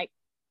where I'm like,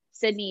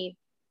 Sydney,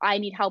 I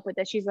need help with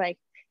this. She's like,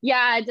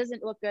 yeah, it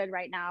doesn't look good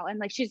right now. And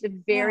like, she's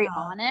very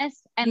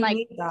honest. And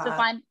like, so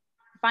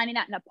finding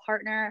that in a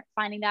partner,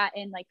 finding that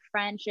in like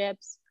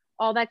friendships,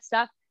 all that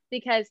stuff,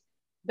 because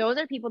those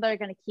are people that are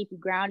going to keep you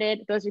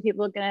grounded. Those are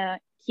people going to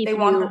keep you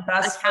want the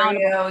best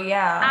accountable. For you.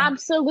 Yeah,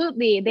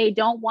 absolutely. They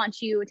don't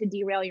want you to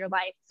derail your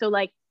life. So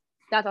like,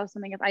 that's also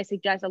something if I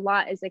suggest a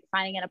lot, is like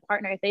finding in a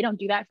partner. If they don't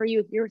do that for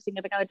you, if your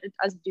significant other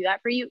doesn't do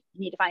that for you, you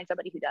need to find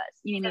somebody who does.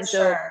 You know what I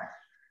mean? So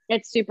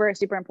it's super,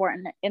 super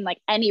important in like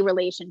any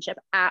relationship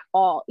at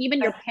all. Even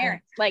your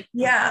parents, like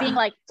being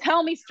like,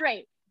 tell me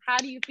straight, how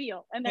do you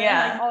feel? And then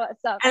like all that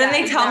stuff. And then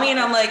they tell me and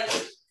I'm like,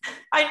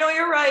 I know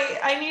you're right.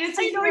 I needed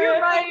to know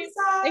you're right.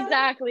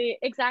 Exactly.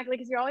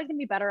 Because you're always gonna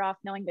be better off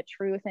knowing the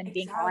truth and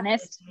being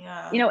honest.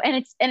 You know,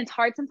 and it's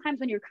hard sometimes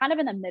when you're kind of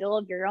in the middle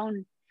of your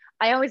own.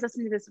 I always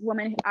listen to this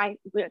woman. I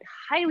would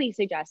highly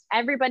suggest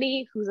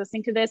everybody who's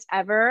listening to this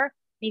ever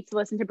needs to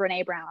listen to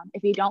Brene Brown.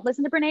 If you don't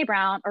listen to Brene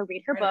Brown or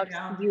read her books,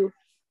 you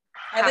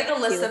I have like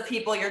a list of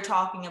people you're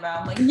talking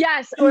about. I'm like,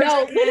 yes,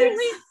 no,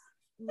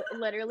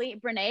 literally,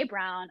 Brene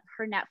Brown,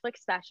 her Netflix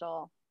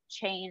special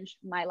changed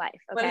my life.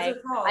 Okay. What is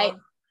it called?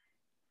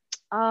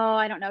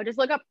 I don't know. Just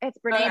look up. It's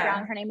Brene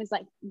Brown. Her name is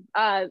like,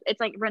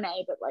 it's like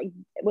Renee, but like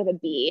with a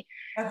B.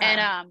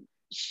 And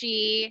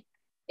she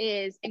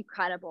is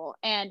incredible.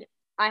 And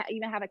I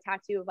even have a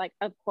tattoo of like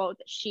a quote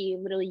that she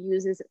literally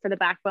uses for the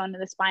backbone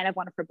and the spine of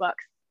one of her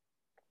books.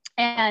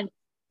 And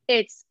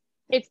it's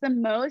the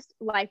most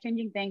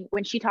life-changing thing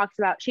when she talks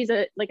about,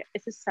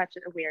 this is such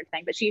a weird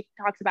thing, but she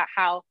talks about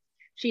how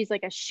she's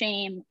like a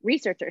shame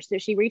researcher. So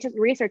she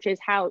researches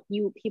how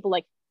people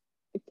like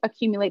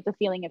accumulate the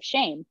feeling of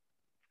shame,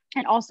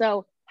 and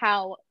also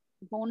how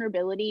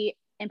vulnerability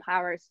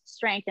empowers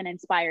strength and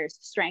inspires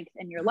strength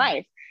in your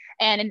life,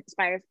 and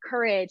inspires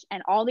courage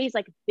and all these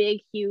like big,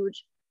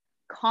 huge,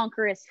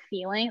 conquerous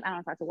feelings. I don't know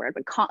if that's a word,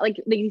 but like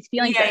these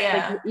feelings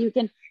that like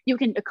you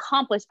can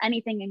accomplish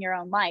anything in your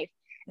own life.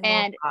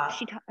 And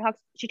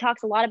she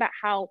talks a lot about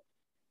how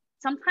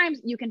sometimes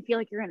you can feel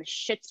like you're in a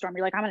shitstorm.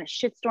 You're like, I'm in a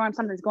shitstorm,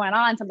 something's going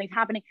on, something's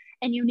happening,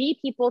 and you need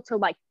people to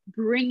like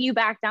bring you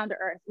back down to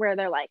earth, where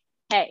they're like,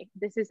 hey,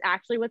 this is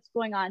actually what's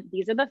going on,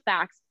 these are the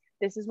facts,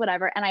 this is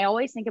whatever. And I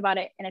always think about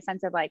it in a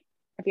sense of like,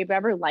 if you've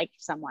ever liked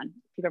someone, if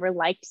you've ever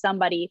liked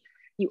somebody,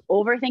 you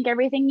overthink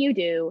everything you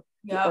do,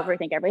 you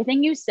overthink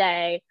everything you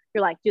say.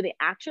 You're like, do they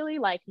actually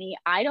like me?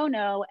 I don't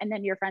know. And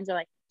then your friends are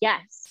like,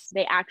 yes,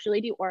 they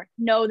actually do, or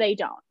no, they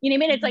don't. You know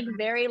what I mean? It's like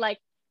very like,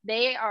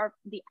 they are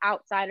the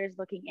outsiders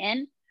looking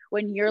in,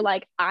 when you're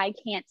like, I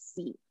can't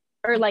see.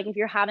 Or like, if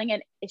you're having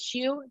an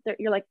issue that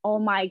you're like, oh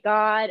my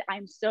God,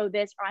 I'm so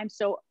this, or I'm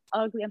so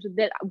ugly, I'm so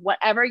this,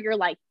 whatever your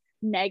like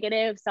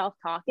negative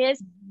self-talk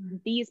is,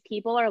 these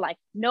people are like,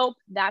 nope,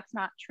 that's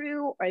not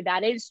true, or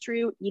that is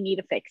true, you need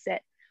to fix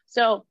it.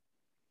 So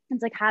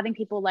it's like having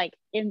people like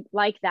in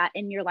like that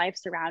in your life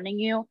surrounding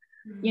you,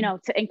 you know,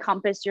 to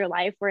encompass your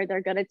life, where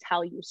they're going to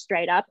tell you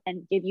straight up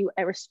and give you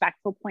a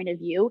respectful point of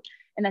view,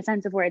 in the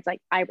sense of where it's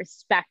like, I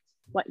respect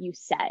what you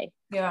say.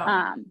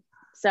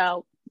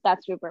 So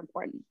that's super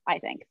important, I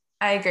think.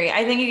 I agree.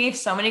 I think you gave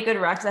so many good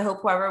recs. I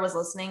hope whoever was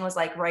listening was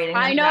like writing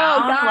them I know,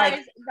 down. guys,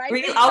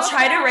 Like, I'll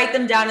try to write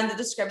them down in the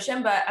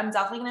description, but I'm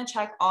definitely going to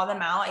check all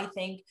them out. I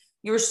think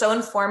you were so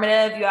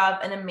informative. You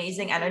have an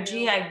amazing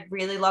energy. I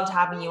really loved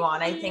having you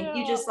on. I think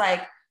you just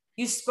like,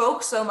 you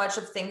spoke so much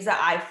of things that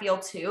I feel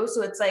too.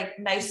 So it's like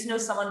nice to know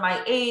someone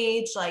my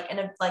age, like in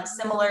a like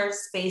similar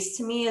space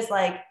to me, is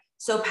like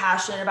so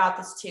passionate about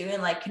this too,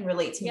 and like can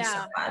relate to me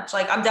so much.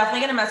 Like, I'm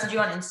definitely going to message you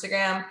on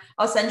Instagram.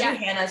 I'll send you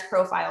Hannah's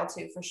profile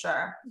too, for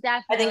sure.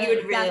 Definitely. I think you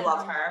would really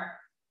love her.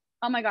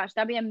 Oh my gosh,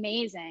 that'd be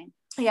amazing.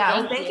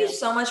 Yeah. Thank you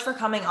so much for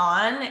coming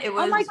on. It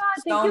was oh my God,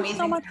 so thank you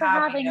so much for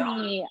having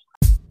me.